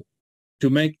critical to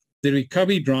make the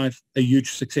recovery drive a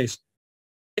huge success.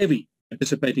 Every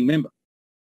participating member.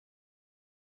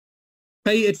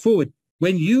 Pay it forward.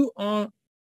 When you are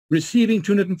receiving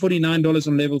 $249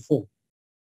 on level 4,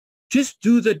 just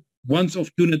do the once of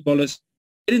 $200.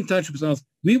 Get in touch with us.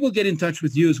 We will get in touch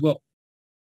with you as well.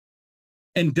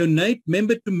 And donate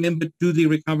member to member to the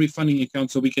recovery funding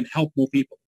account so we can help more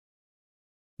people.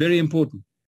 Very important.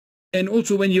 And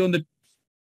also when you're on the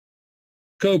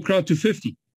COOP Crowd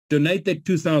 250, donate that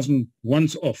 2,000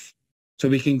 once off so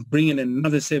we can bring in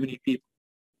another 70 people.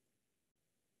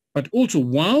 But also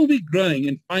while we're growing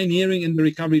and pioneering in the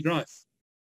recovery drive,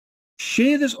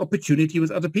 share this opportunity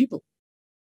with other people.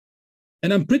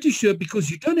 And I'm pretty sure because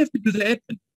you don't have to do the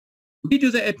admin. We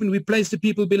do the admin, we place the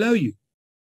people below you.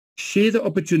 Share the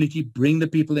opportunity, bring the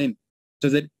people in so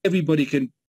that everybody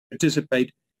can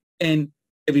participate and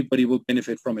everybody will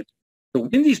benefit from it. So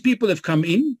when these people have come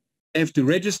in, they have to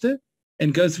register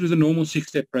and go through the normal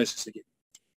 6-step process again.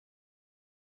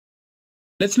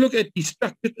 Let's look at the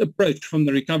structured approach from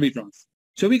the recovery drive.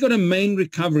 So we got a main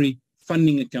recovery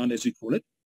funding account, as we call it.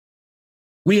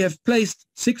 We have placed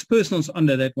 6 personals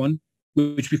under that one,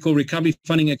 which we call recovery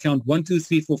funding account 1, 2,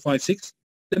 3, 4, 5, 6.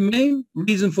 The main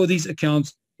reason for these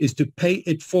accounts is to pay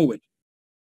it forward.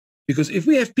 Because if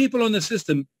we have people on the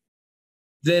system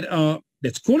that are,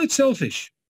 let's call it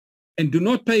selfish, and do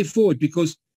not pay forward,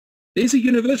 because there's a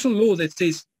universal law that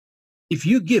says, if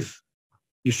you give,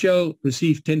 you shall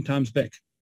receive 10 times back.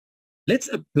 Let's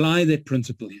apply that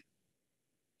principle here.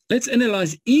 Let's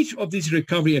analyze each of these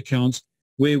recovery accounts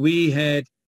where we had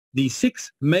the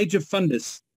 6 major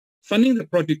funders funding the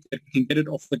project that we can get it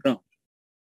off the ground.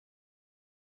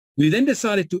 We then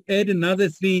decided to add another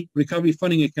 3 recovery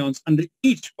funding accounts under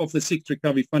each of the 6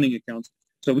 recovery funding accounts.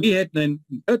 So we had then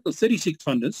in total 36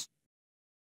 funders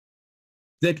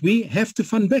that we have to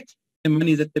fund back the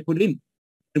money that they put in.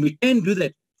 And we can do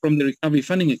that from the recovery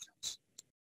funding accounts.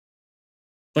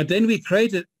 But then we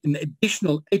created an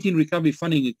additional 18 recovery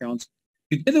funding accounts.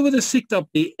 Together with the 6 up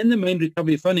there in the main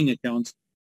recovery funding accounts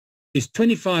is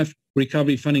 25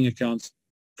 recovery funding accounts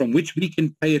from which we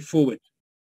can pay it forward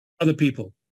other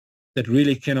people that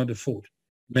really cannot afford.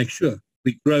 Make sure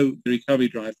we grow the recovery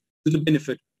drive to the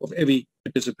benefit of every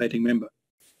participating member.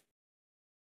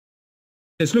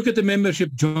 Let's look at the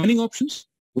membership joining options.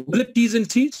 With the T's and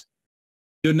C's,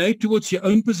 donate towards your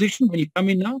own position when you come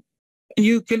in now, and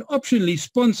you can optionally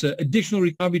sponsor additional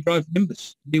recovery drive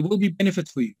members. There will be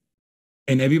benefits for you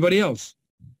and everybody else.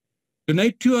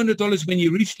 Donate $200 when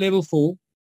you reach level 4,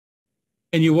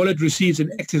 and your wallet receives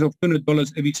an excess of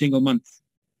 $200 every single month.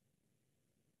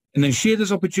 And then share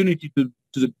this opportunity to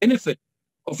the benefit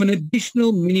of an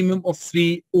additional minimum of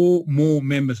 3 or more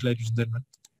members, ladies and gentlemen.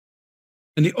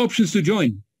 And the options to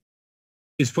join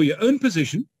is for your own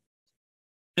position,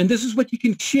 and this is what you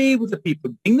can share with the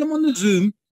people. Bring them on the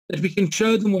Zoom that we can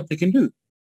show them what they can do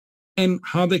and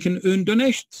how they can earn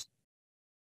donations.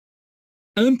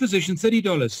 Own position,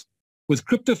 $30. With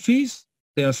crypto fees,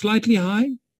 they are slightly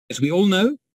high, as we all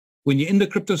know. When you're in the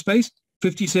crypto space,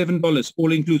 $57,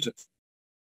 all inclusive.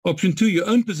 Option 2, your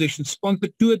own position, sponsor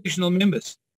 2 additional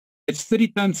members. It's 30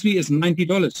 times 3 is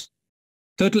 $90.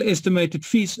 Total estimated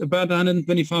fees, about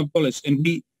 $125, and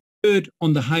we erred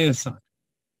on the higher side.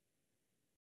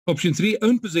 Option 3,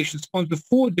 own position, sponsor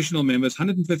 4 additional members,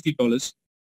 $150,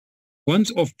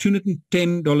 ones of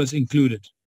 $210 included,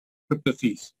 crypto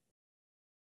fees.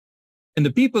 And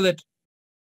the people that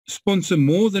sponsor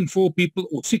more than 4 people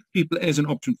or 6 people as an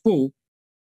option 4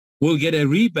 will get a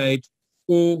rebate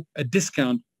or a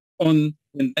discount on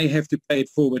when they have to pay it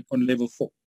forward on level 4.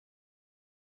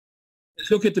 Let's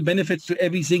look at the benefits to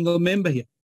every single member here.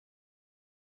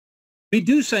 We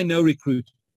do say no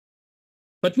recruit,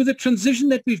 but with the transition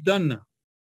that we've done now,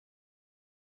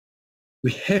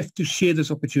 we have to share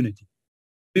this opportunity.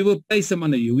 We will place them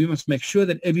under you. We must make sure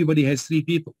that everybody has 3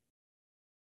 people,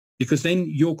 because then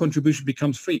your contribution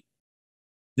becomes free.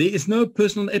 There is no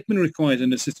personal admin required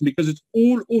in the system because it's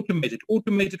all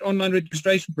automated online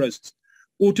registration process,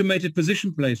 automated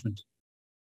position placement,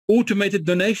 automated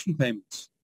donation payments.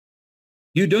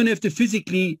 You don't have to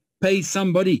physically pay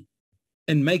somebody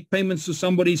and make payments to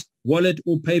somebody's wallet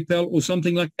or PayPal or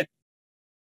something like that.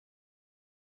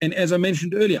 And as I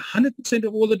mentioned earlier, 100%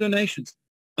 of all the donations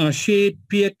are shared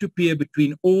peer-to-peer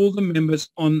between all the members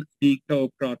on the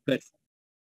COOP Crowd platform.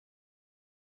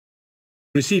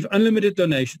 Receive unlimited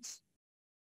donations.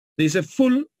 There's a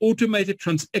full automated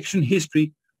transaction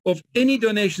history of any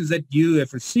donations that you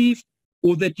have received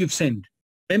or that you've sent,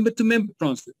 member-to-member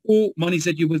transfer, or monies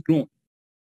that you've withdrawn.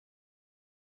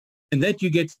 And that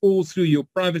you get all through your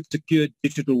private, secure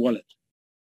digital wallet.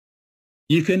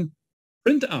 You can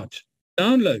print out,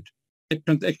 download that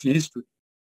transaction history,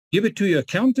 give it to your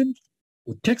accountant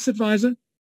or tax advisor,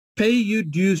 pay your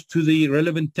dues to the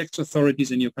relevant tax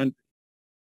authorities in your country.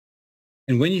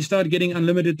 And when you start getting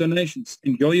unlimited donations,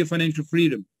 enjoy your financial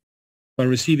freedom by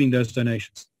receiving those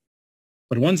donations.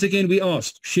 But once again, we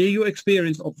ask, share your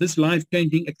experience of this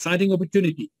life-changing, exciting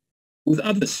opportunity with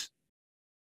others.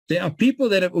 There are people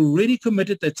that have already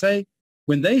committed that say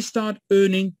when they start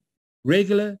earning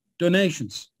regular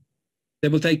donations, they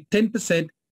will take 10%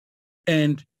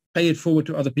 and pay it forward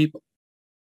to other people.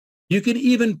 You can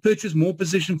even purchase more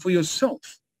position for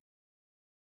yourself.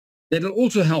 That will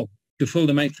also help to fill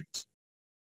the matrix.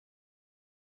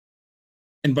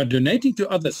 And by donating to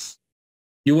others,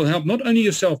 you will help not only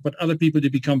yourself, but other people to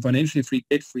become financially free,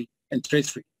 debt-free, and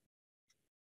stress-free.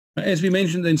 As we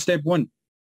mentioned in step 1,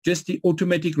 just the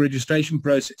automatic registration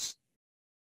process.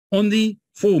 On the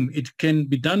form, it can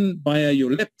be done via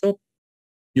your laptop,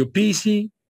 your PC,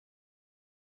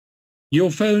 your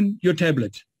phone, your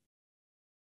tablet.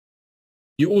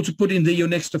 You also put in there your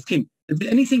next of kin. If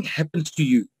anything happens to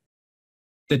you,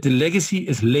 that the legacy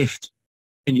is left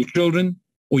and your children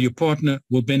or your partner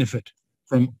will benefit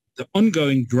from the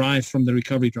ongoing drive from the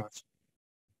recovery drive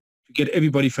to get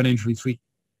everybody financially free.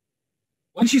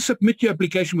 Once you submit your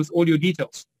application with all your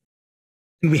details,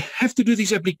 and we have to do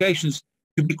these applications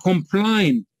to be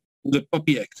compliant with the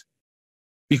POPI Act,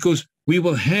 because we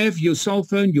will have your cell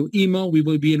phone, your email, we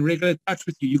will be in regular touch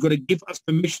with you. You've got to give us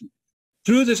permission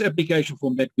through this application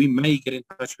form that we may get in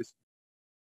touch with you.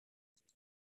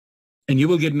 And you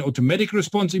will get an automatic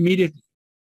response immediately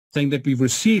saying that we've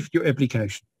received your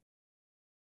application.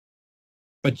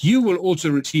 But you will also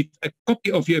receive a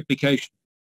copy of your application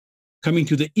coming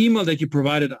to the email that you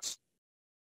provided us.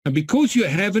 And because you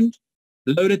haven't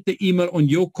loaded the email on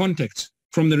your contacts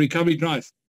from the Recovery Drive,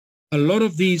 a lot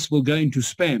of these will go into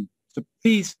spam. So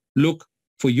please look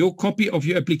for your copy of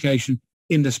your application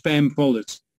in the spam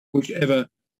folders, whichever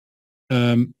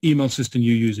email system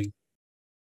you're using.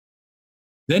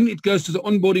 Then it goes to the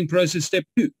onboarding process, step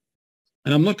 2.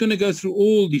 And I'm not going to go through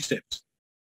all these steps.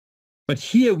 But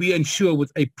here we ensure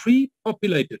with a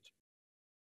pre-populated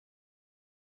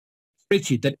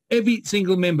spreadsheet that every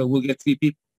single member will get 3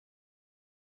 people.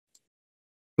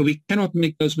 But we cannot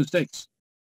make those mistakes.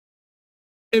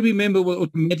 Every member will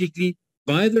automatically,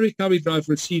 via the Recovery Drive,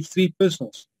 receive 3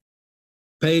 personals,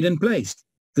 paid and placed,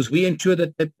 because we ensure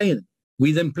that they pay them.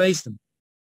 We then place them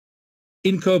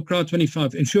in COOP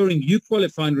Crowd25, ensuring you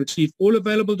qualify and receive all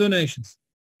available donations,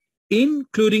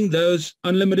 including those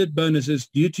unlimited bonuses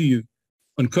due to you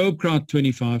on COOP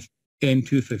Crowd25 and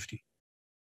 250.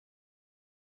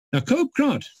 Now, COOP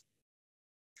Crowd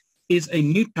is a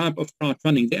new type of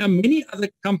crowdfunding. There are many other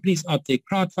companies out there,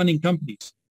 crowdfunding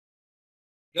companies.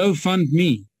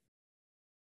 GoFundMe,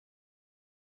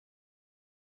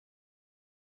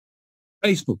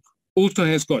 Facebook also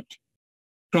has got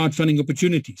crowdfunding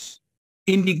opportunities.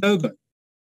 Indiegogo.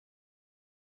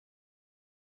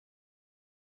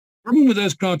 Problem with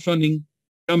those crowdfunding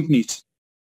companies,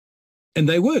 and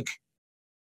they work,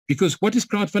 because what is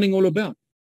crowdfunding all about?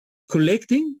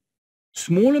 Collecting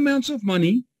small amounts of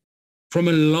money from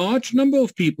a large number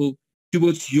of people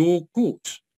towards your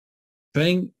cause,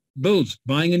 paying bills,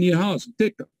 buying a new house,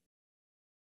 etc.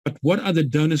 But what are the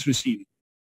donors receiving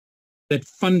that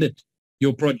funded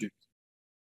your project?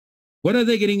 What are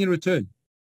they getting in return?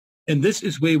 And this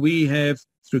is where we have,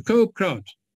 through COOP Crowd,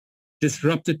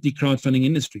 disrupted the crowdfunding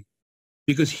industry.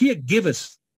 Because here,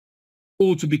 givers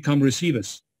all to become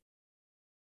receivers.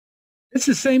 It's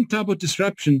the same type of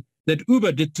disruption that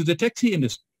Uber did to the taxi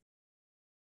industry,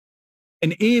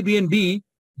 and Airbnb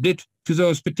did to the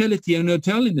hospitality and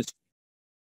hotel industry.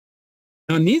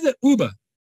 Now, neither Uber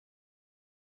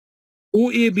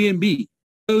or Airbnb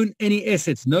own any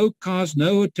assets, no cars,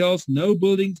 no hotels, no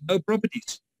buildings, no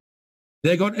properties.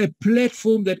 They got a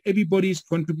platform that everybody is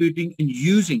contributing and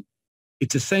using.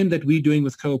 It's the same that we're doing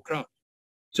with COOP Crowd,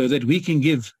 so that we can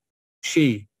give,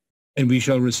 share, and we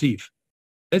shall receive.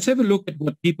 Let's have a look at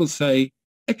what people say,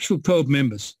 actual COOP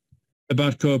members,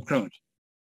 about COOP Crowd.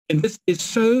 And this is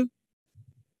so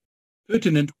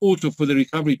pertinent also for the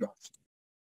Recovery Drive.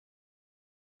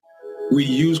 We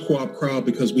use Co-op Crowd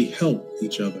because we help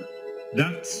each other.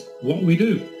 That's what we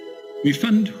do. We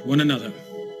fund one another.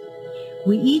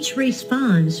 We each raise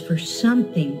funds for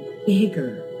something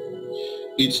bigger.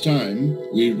 Each time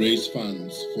we raise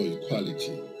funds for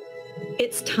equality.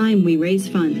 It's time we raise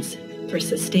funds for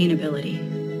sustainability.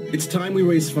 It's time we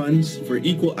raise funds for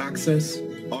equal access,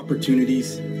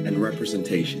 opportunities, and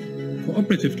representation.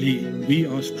 Cooperatively, we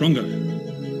are stronger.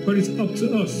 But it's up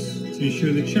to us to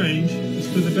ensure the change is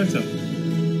for the better.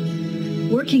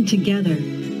 Working together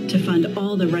to fund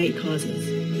all the right causes.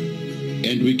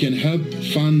 And we can help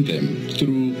fund them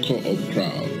through Co-op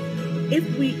Crowd.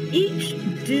 If we each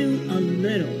do a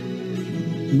little,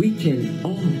 we can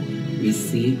all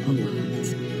receive a lot.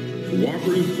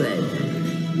 Cooperative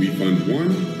crowdfunding. We fund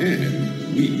one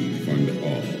and we fund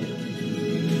all.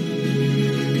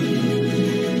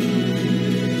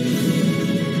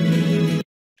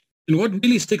 And what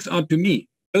really sticks out to me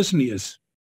personally is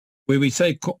where we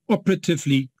say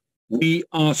cooperatively, we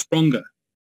are stronger.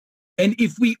 And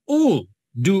if we all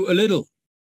do a little,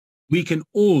 we can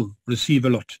all receive a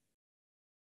lot.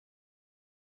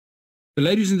 So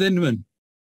ladies and gentlemen,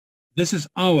 this is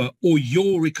our or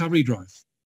your Recovery Drive.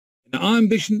 And our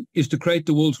ambition is to create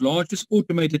the world's largest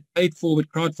automated paid-forward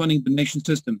crowdfunding donation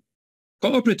system,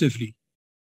 cooperatively,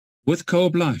 with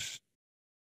COOP Life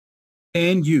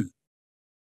and you.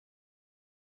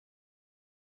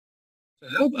 So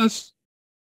help us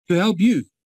to help you,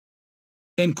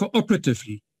 and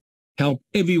cooperatively help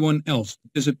everyone else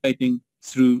participating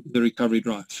through the Recovery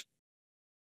Drive.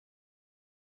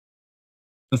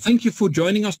 So thank you for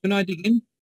joining us tonight again,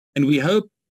 and we hope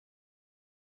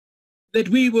that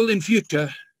we will in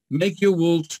future make your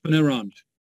world spin around.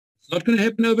 It's not going to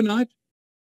happen overnight,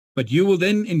 but you will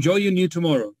then enjoy your new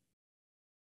tomorrow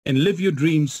and live your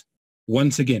dreams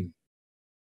once again.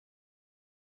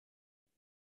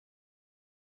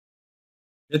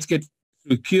 Let's get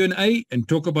through Q&A and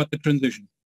talk about the transition.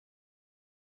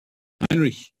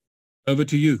 Heinrich, over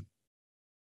to you.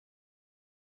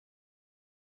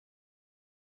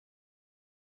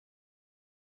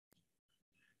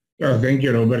 Yeah, thank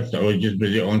you, Robert. I was just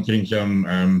busy answering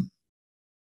some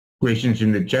questions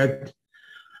in the chat.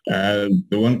 The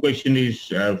one question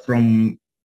is from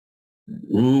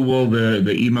who will the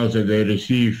emails that they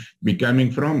receive be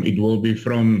coming from? It will be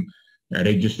from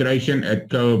registration at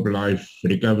COOP LIFE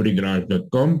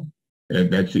RecoveryDrive.com.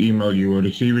 That's the email you will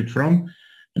receive it from.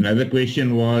 Another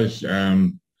question was,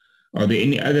 are there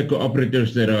any other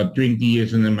cooperatives that are 20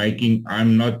 years in the making?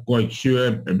 I'm not quite sure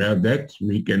about that.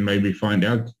 We can maybe find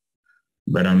out,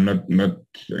 but I'm not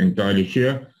entirely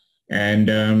sure.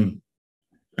 And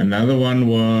another one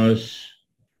was,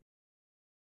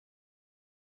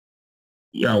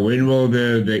 yeah, when will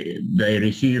they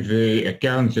receive the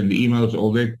accounts and the emails,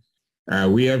 all that?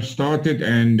 We have started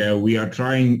and we are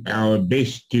trying our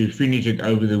best to finish it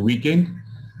over the weekend.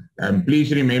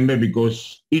 Please remember,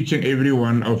 because each and every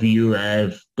one of you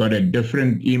have got a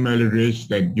different email address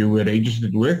that you were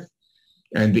registered with,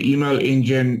 and the email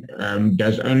engine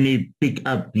does only pick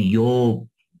up your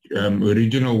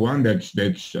original one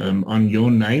that's on your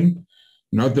name,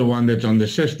 not the one that's on the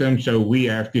system. So we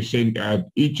have to send out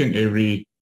each and every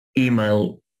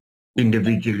email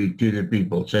individually to the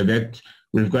people. So that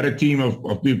we've got a team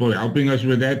of people helping us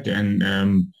with that,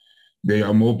 and there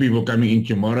are more people coming in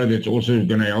tomorrow that's also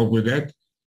going to help with that.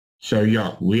 So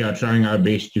yeah, we are trying our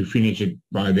best to finish it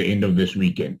by the end of this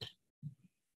weekend.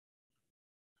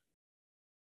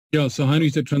 Yeah, so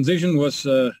Heinrich, the transition was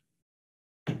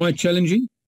quite challenging.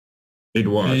 It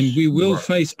was. And we will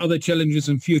face other challenges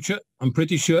in future. I'm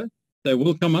pretty sure they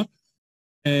will come up.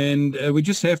 And we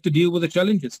just have to deal with the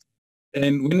challenges.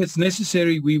 And when it's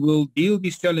necessary, we will deal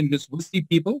these challenges with the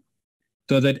people,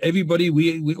 so that everybody,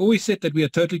 we always said that we are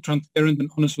totally transparent and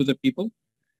honest with the people.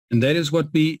 And that is what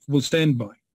we will stand by.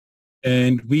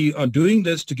 And we are doing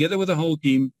this together with the whole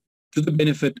team to the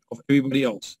benefit of everybody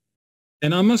else.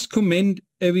 And I must commend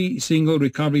every single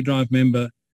Recovery Drive member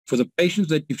for the patience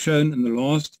that you've shown in the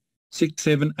last 6,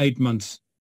 7, 8 months.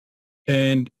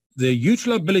 And the huge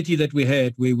liability that we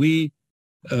had, where we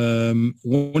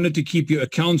wanted to keep your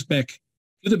accounts back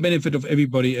to the benefit of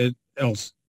everybody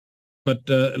else. But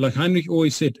like Heinrich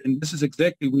always said, and this is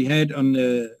exactly, we had on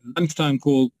the lunchtime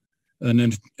call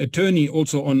an attorney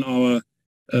also on our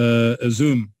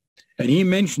Zoom, and he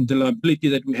mentioned the liability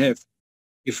that we have.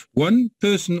 If one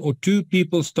person or two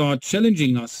people start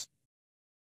challenging us,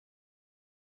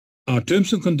 our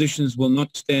terms and conditions will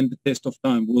not stand the test of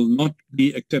time, will not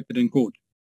be accepted in court.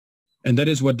 And that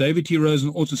is what David T. Rosen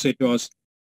also said to us,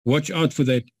 watch out for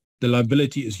that, the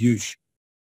liability is huge.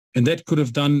 And that could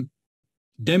have done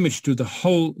damage to the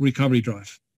whole recovery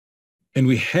drive. And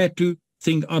we had to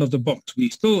think out of the box. We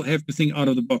still have to think out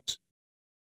of the box.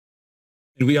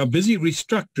 And we are busy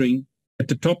restructuring at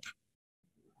the top.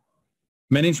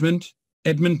 Management,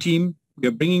 admin team, we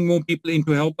are bringing more people in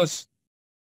to help us.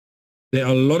 There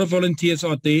are a lot of volunteers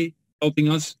out there helping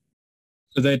us,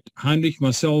 so that Heinrich,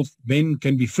 myself, Ben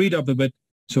can be freed up a bit,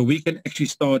 so we can actually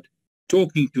start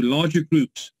talking to larger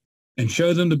groups and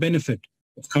show them the benefit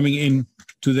of coming in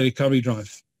to the recovery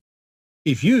drive.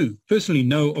 If you personally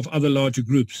know of other larger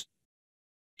groups,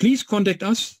 please contact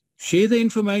us, share the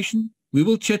information. We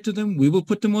will chat to them. We will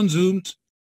put them on Zooms.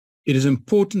 It is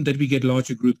important that we get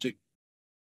larger groups in.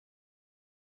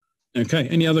 Okay,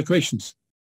 any other questions?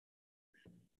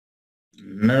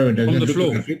 No, it doesn't. On the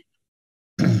floor.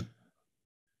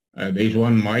 There's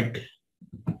one, Mike.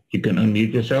 You can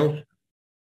unmute yourself.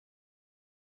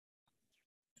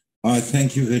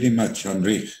 Thank you very much,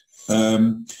 Henry.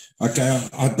 Okay,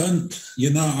 I don't,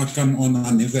 I come on,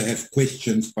 I never have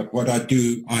questions, but what I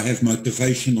do, I have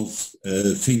motivational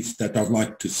things that I'd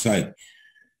like to say.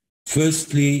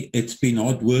 Firstly, it's been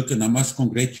hard work, and I must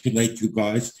congratulate you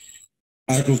guys.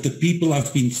 Out of the people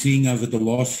I've been seeing over the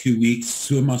last few weeks,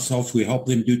 Sue and myself, we help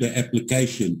them do the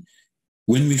application.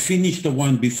 When we finish the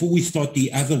one, before we start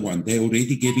the other one, they're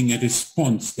already getting a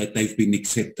response that they've been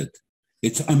accepted.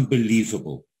 It's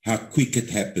unbelievable how quick it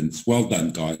happens. Well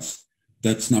done, guys.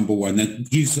 That's number one. It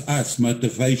gives us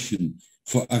motivation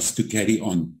for us to carry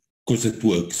on because it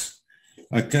works.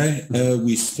 Okay,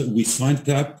 we signed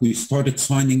up. We started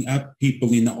signing up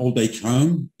people in the old age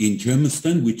home in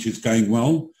Germiston, which is going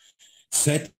well.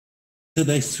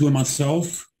 Saturday, Sue and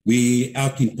myself, we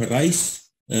out in Paris,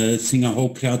 seeing a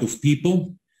whole crowd of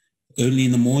people early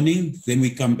in the morning. Then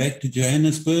we come back to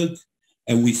Johannesburg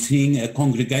and we're seeing a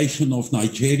congregation of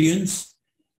Nigerians.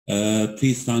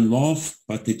 Please don't laugh,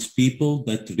 but it's people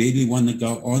that really want to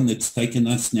go on. It's taken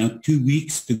us now 2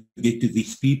 weeks to get to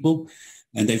these people,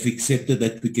 and they've accepted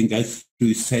that we can go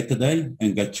through Saturday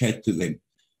and go chat to them.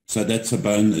 So that's a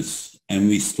bonus. And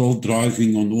we're still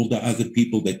driving on all the other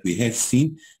people that we have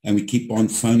seen, and we keep on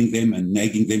phoning them and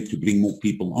nagging them to bring more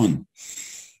people on.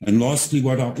 And lastly,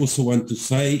 what I also want to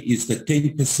say is the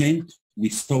 10%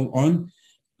 we're still on.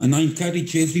 And I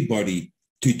encourage everybody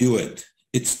to do it.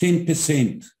 It's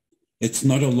 10%. It's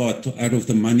not a lot out of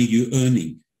the money you're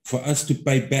earning. For us to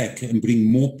pay back and bring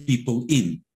more people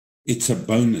in, it's a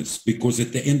bonus, because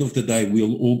at the end of the day,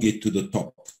 we'll all get to the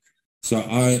top. So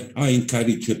I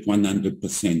encourage it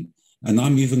 100%. And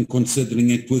I'm even considering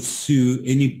it with Sue,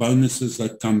 any bonuses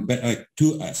that come back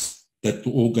to us, that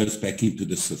all goes back into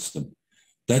the system.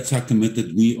 That's how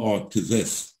committed we are to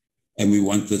this, and we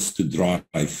want this to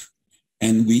drive.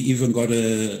 And we even got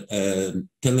a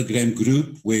Telegram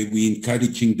group where we're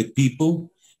encouraging the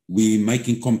people. We're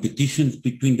making competitions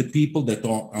between the people that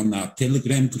are on our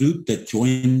Telegram group that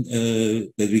join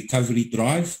the Recovery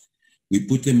Drive. We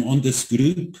put them on this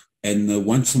group, and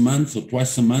once a month or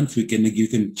twice a month, we're going to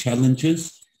give them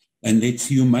challenges, and let's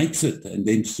see who makes it. And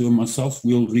then Sue and myself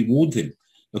will reward them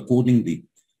accordingly.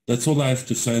 That's all I have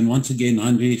to say. And once again,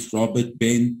 Andres, Robert,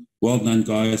 Ben, well done,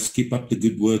 guys. Keep up the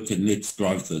good work, and let's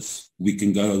drive this. We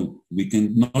can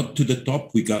not to the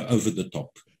top, we go over the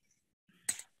top.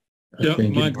 Yeah,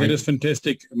 Mike, that is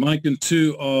fantastic. Mike and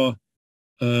Sue are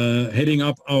heading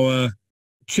up our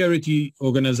charity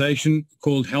organization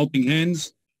called Helping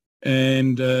Hands,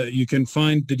 and you can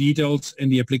find the details in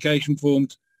the application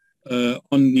forms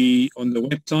on the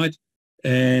website.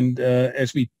 And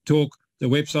as we talk, the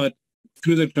website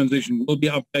through the transition will be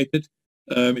updated.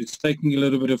 It's taking a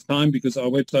little bit of time because our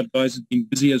website guys have been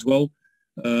busy as well,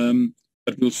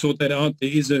 but we'll sort that out.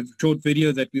 There is a short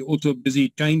video that we're also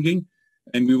busy changing,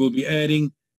 and we will be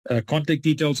adding contact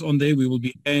details on there. We will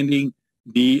be adding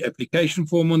the application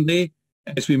form on there.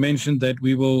 As we mentioned, that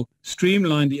we will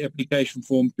streamline the application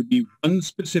form to be one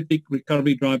specific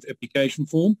Recovery Drive application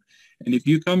form. And if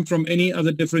you come from any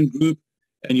other different group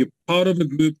and you're part of a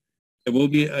group, there will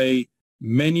be a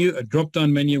menu, a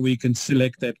drop-down menu where you can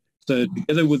select that. So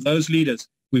together with those leaders,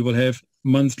 we will have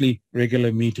monthly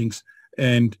regular meetings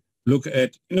and look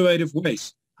at innovative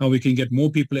ways how we can get more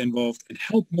people involved and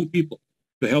help more people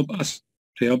to help us,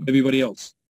 to help everybody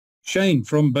else. Shane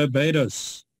from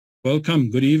Barbados, welcome.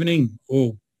 Good evening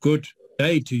or good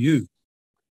day to you.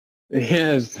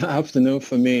 Yes, afternoon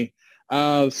for me.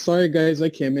 Sorry, guys, I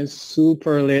came in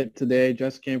super late today.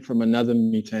 Just came from another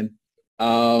meeting.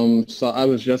 So I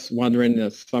was just wondering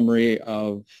a summary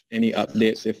of any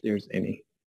updates, if there's any.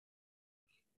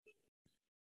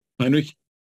 Heinrich?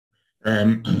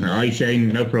 Hi, Shane,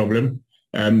 no problem.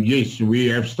 Yes, we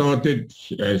have started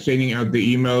sending out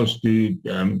the emails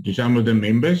to some of the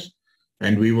members,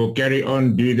 and we will carry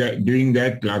on doing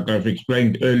that. Like I've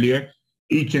explained earlier,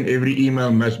 each and every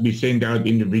email must be sent out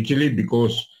individually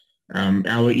because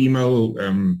our email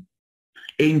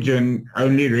engine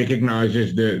only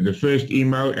recognizes the first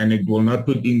email, and it will not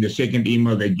put in the second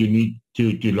email that you need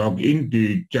to log in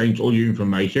to change all your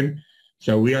information.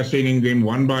 So we are sending them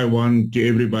one by one to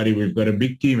everybody. We've got a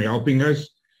big team helping us.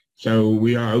 So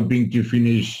we are hoping to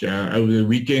finish over the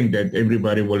weekend that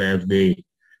everybody will have their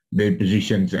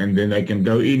positions, and then they can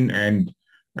go in and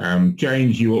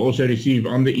change. You will also receive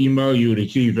on the email, you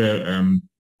receive a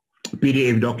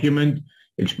PDF document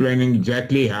explaining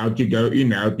exactly how to go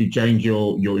in, how to change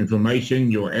your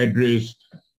information, your address,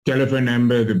 telephone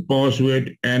number, the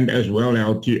password, and as well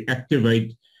how to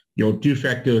activate your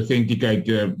two-factor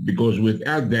authenticator, because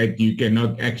without that you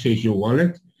cannot access your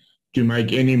wallet to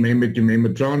make any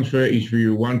member-to-member transfer if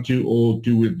you want to, or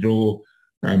to withdraw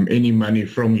any money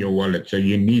from your wallet. So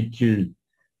you need to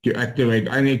activate,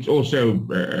 and it's also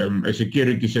a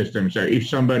security system. So if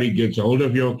somebody gets a hold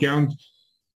of your account,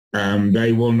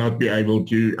 they will not be able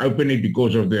to open it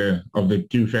because of the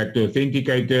two-factor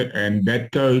authenticator, and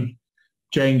that code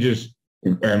changes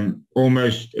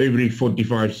almost every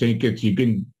 45 seconds. You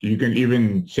can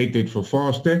even set it for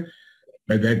faster,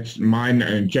 but that's mine,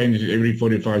 and changes every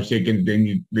 45 seconds.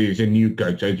 Then there's a new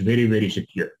code, so it's very, very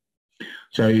secure.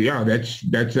 So yeah, that's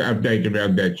the update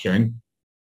about that, Shane.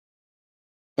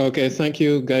 Okay, thank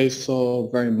you guys so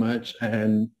very much,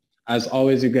 and as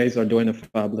always, you guys are doing a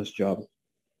fabulous job.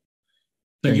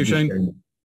 Thank you, Shane.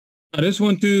 I just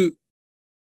want to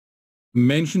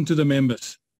mention to the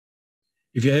members,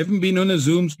 if you haven't been on a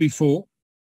Zooms before,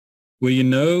 where you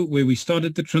know where we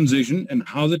started the transition and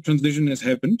how the transition has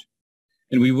happened,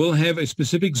 and we will have a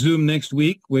specific Zoom next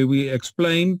week where we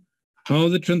explain how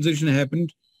the transition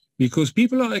happened, because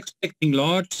people are expecting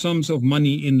large sums of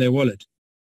money in their wallet.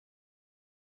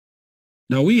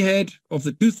 Now, we had, of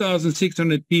the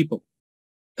 2,600 people,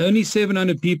 only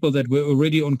 700 people that were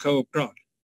already on Co-op Crowd.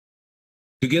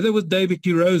 Together with David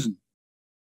T. Rosen,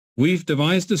 we've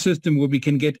devised a system where we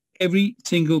can get every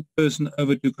single person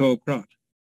over to Co-op Crowd.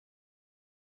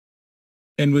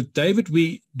 And with David,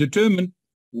 we determined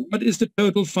what is the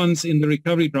total funds in the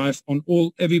recovery drive on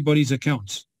everybody's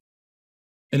accounts.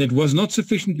 and it was not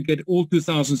sufficient to get all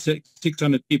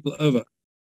 2,600 people over.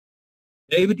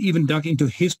 David even dug into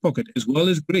his pocket, as well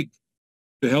as Greg,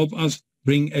 to help us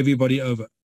bring everybody over.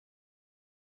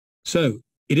 So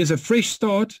it is a fresh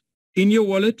start in your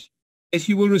wallet as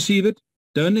you will receive it.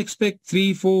 Don't expect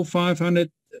 $300, $400,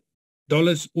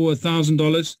 $500 or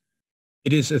 $1,000.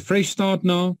 It is a fresh start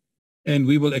now, and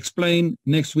we will explain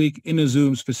next week in a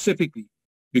Zoom specifically,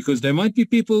 because there might be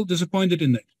people disappointed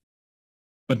in that.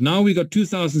 But now we got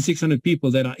 2,600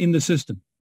 people that are in the system.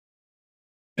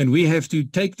 And we have to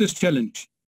take this challenge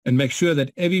and make sure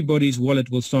that everybody's wallet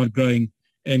will start growing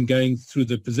and going through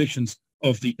the positions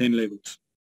of the 10 levels.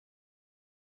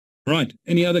 Right.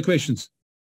 Any other questions?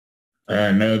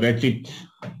 No, that's it.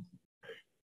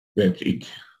 That's it.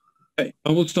 Okay.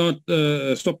 I will stop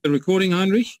the recording,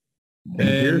 Heinrich.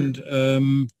 And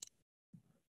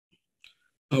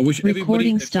I wish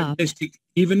everybody a fantastic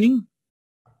evening,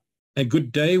 a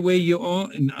good day where you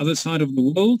are in the other side of the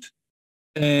world,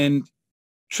 and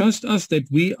trust us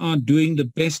that we are doing the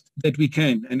best that we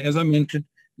can. And as I mentioned,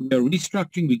 we are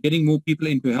restructuring, we're getting more people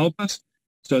in to help us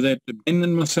so that Ben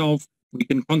and myself, we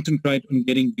can concentrate on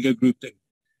getting bigger groups in.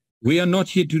 We are not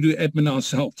here to do admin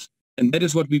ourselves, and that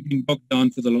is what we've been bogged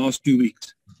down for the last 2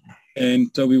 weeks.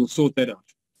 And so we will sort that out.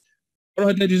 All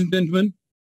right, ladies and gentlemen.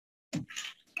 I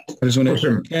just want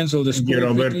to cancel this call.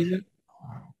 Robert.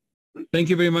 Thank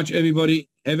you very much, everybody.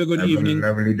 Have a good evening.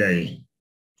 Have a lovely day.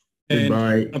 And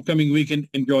Goodbye. Upcoming weekend,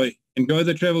 enjoy. Enjoy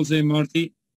the travels there,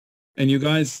 Marty. And you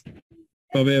guys.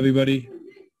 Bye-bye, everybody.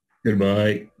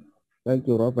 Goodbye. Thank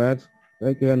you, Robert.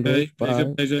 Thank you, Andrew. Okay, Bye.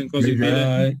 Pleasure and Cozy.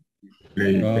 Bye.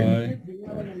 Bye. Bye.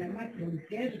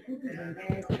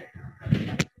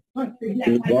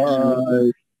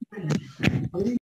 Goodbye.